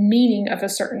conveying meaning of a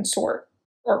certain sort,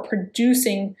 or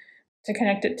producing, to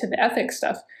connect it to the ethics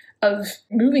stuff, of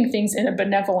moving things in a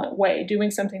benevolent way,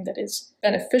 doing something that is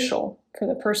beneficial for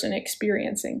the person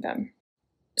experiencing them.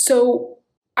 So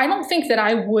I don't think that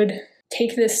I would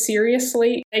take this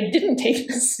seriously. I didn't take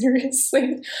this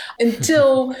seriously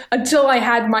until I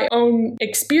had my own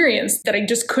experience that I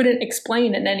just couldn't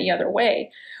explain in any other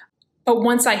way. But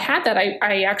once I had that,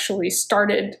 I actually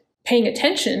started paying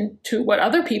attention to what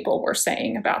other people were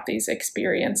saying about these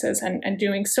experiences, and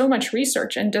doing so much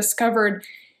research, and discovered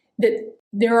that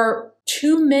there are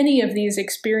too many of these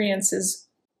experiences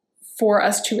for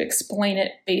us to explain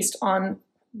it based on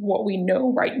what we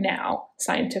know right now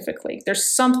scientifically. There's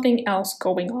something else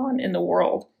going on in the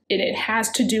world. It has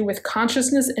to do with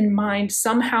consciousness and mind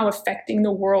somehow affecting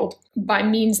the world by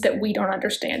means that we don't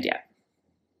understand yet.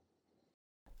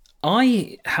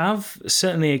 I have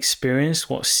certainly experienced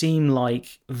what seem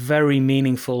like very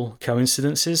meaningful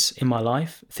coincidences in my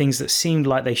life, things that seemed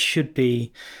like they should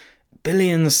be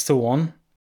billions to one.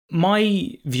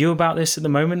 My view about this at the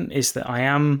moment is that I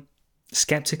am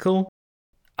skeptical.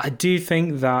 I do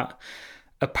think that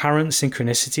apparent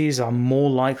synchronicities are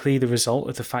more likely the result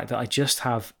of the fact that I just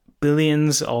have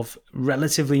billions of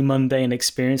relatively mundane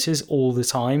experiences all the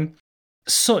time,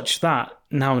 such that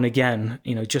now and again,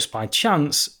 just by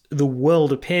chance, the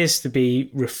world appears to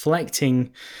be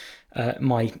reflecting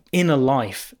my inner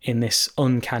life in this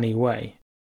uncanny way.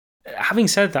 Having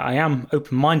said that, I am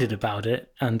open-minded about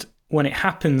it, and when it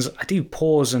happens, I do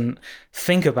pause and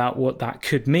think about what that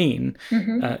could mean,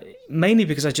 mainly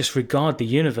because I just regard the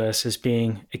universe as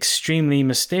being extremely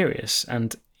mysterious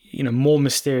and more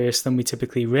mysterious than we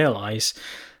typically realize.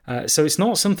 So it's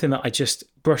not something that I just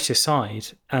brush aside.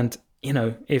 And,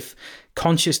 if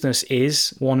consciousness is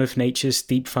one of nature's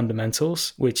deep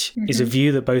fundamentals, which is a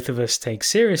view that both of us take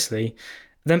seriously,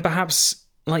 then perhaps,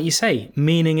 like you say,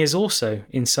 meaning is also,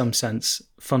 in some sense,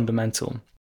 fundamental.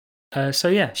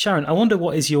 Sharon, I wonder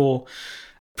what is your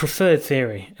preferred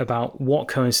theory about what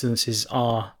coincidences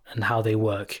are and how they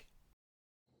work?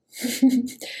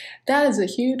 That is a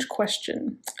huge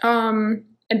question.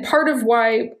 And part of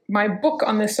why my book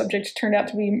on this subject turned out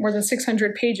to be more than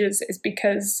 600 pages is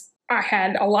because I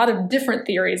had a lot of different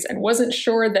theories and wasn't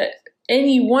sure that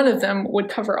any one of them would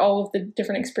cover all of the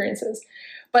different experiences.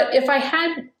 But if I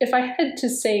had to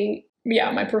say,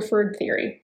 my preferred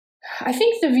theory, I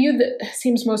think the view that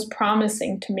seems most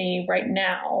promising to me right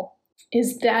now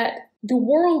is that the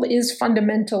world is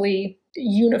fundamentally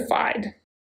unified.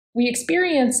 We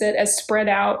experience it as spread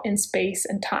out in space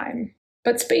and time.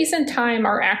 But space and time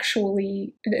are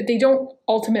actually, they don't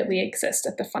ultimately exist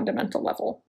at the fundamental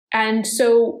level. And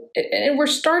so, and we're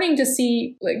starting to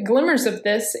see glimmers of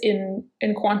this in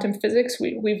quantum physics.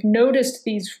 We've noticed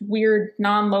these weird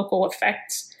non-local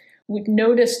effects. We've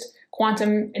noticed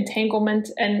quantum entanglement,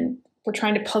 and we're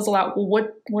trying to puzzle out, well,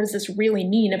 what does this really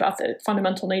mean about the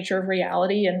fundamental nature of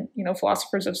reality? And,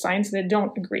 philosophers of science, they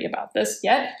don't agree about this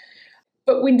yet.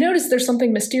 But we notice there's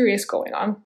something mysterious going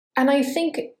on. And I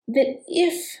think that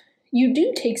if you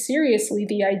do take seriously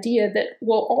the idea that,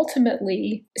 well,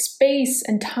 ultimately, space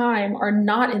and time are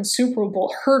not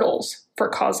insuperable hurdles for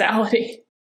causality,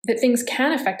 that things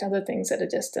can affect other things at a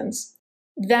distance,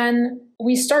 then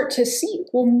we start to see,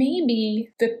 well,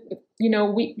 maybe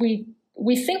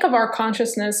we think of our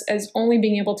consciousness as only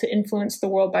being able to influence the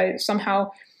world by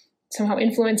somehow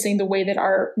influencing the way that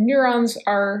our neurons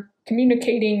are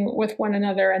communicating with one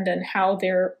another and then how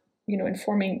they're,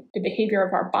 informing the behavior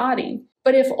of our body.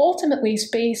 But if ultimately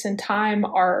space and time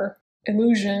are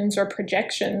illusions or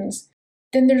projections,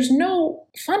 then there's no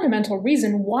fundamental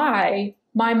reason why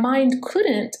my mind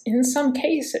couldn't, in some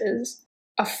cases,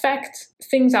 affect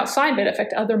things outside of it,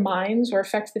 affect other minds, or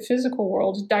affect the physical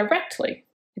world directly.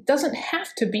 It doesn't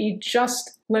have to be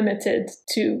just limited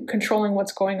to controlling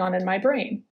what's going on in my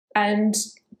brain. And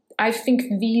I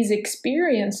think these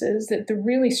experiences, that the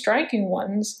really striking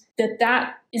ones,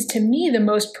 that is to me the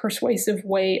most persuasive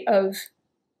way of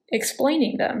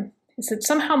explaining them, is that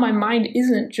somehow my mind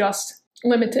isn't just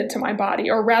limited to my body,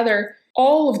 or rather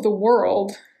all of the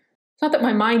world. It's not that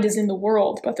my mind is in the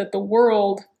world, but that the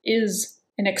world is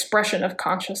an expression of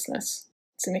consciousness.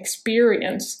 It's an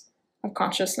experience of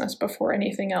consciousness before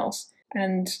anything else.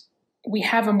 And we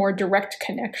have a more direct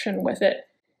connection with it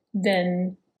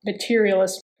than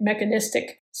materialist,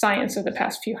 mechanistic science of the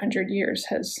past few hundred years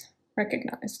has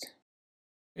recognized.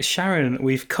 Sharon,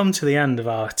 we've come to the end of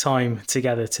our time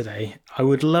together today. I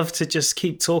would love to just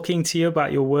keep talking to you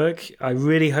about your work. I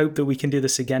really hope that we can do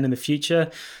this again in the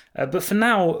future. But for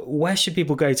now, where should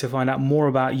people go to find out more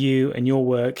about you and your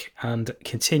work and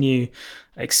continue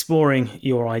exploring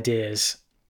your ideas?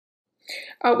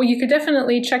 Well, you could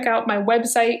definitely check out my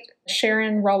website,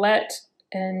 Sharon Rawlette,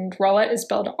 and Rawlette is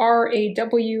spelled Rawlette.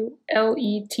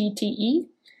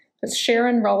 It's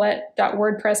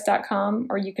SharonRawlette.wordpress.com,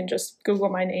 or you can just Google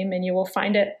my name and you will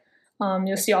find it.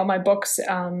 You'll see all my books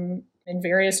in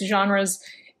various genres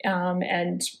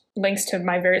and links to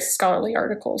my various scholarly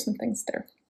articles and things there.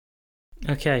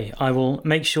 Okay, I will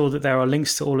make sure that there are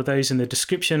links to all of those in the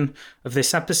description of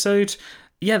this episode.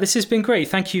 Yeah, this has been great.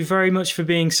 Thank you very much for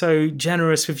being so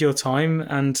generous with your time,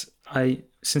 and I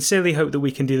sincerely hope that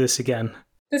we can do this again.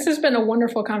 This has been a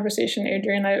wonderful conversation,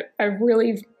 Adrian. I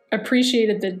really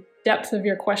appreciated the depth of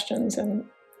your questions, and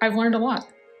I've learned a lot.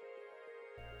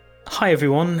 Hi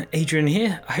everyone, Adrian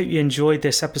here. I hope you enjoyed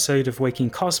this episode of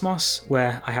Waking Cosmos,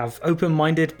 where I have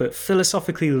open-minded but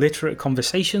philosophically literate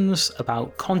conversations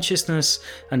about consciousness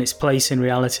and its place in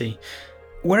reality.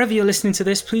 Wherever you're listening to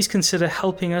this, please consider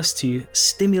helping us to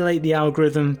stimulate the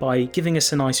algorithm by giving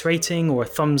us a nice rating or a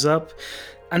thumbs up.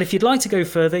 And if you'd like to go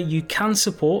further, you can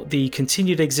support the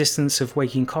continued existence of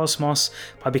Waking Cosmos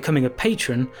by becoming a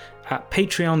patron at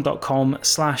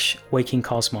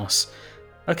patreon.com/wakingcosmos.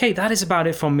 Okay, that is about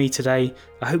it from me today.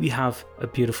 I hope you have a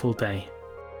beautiful day.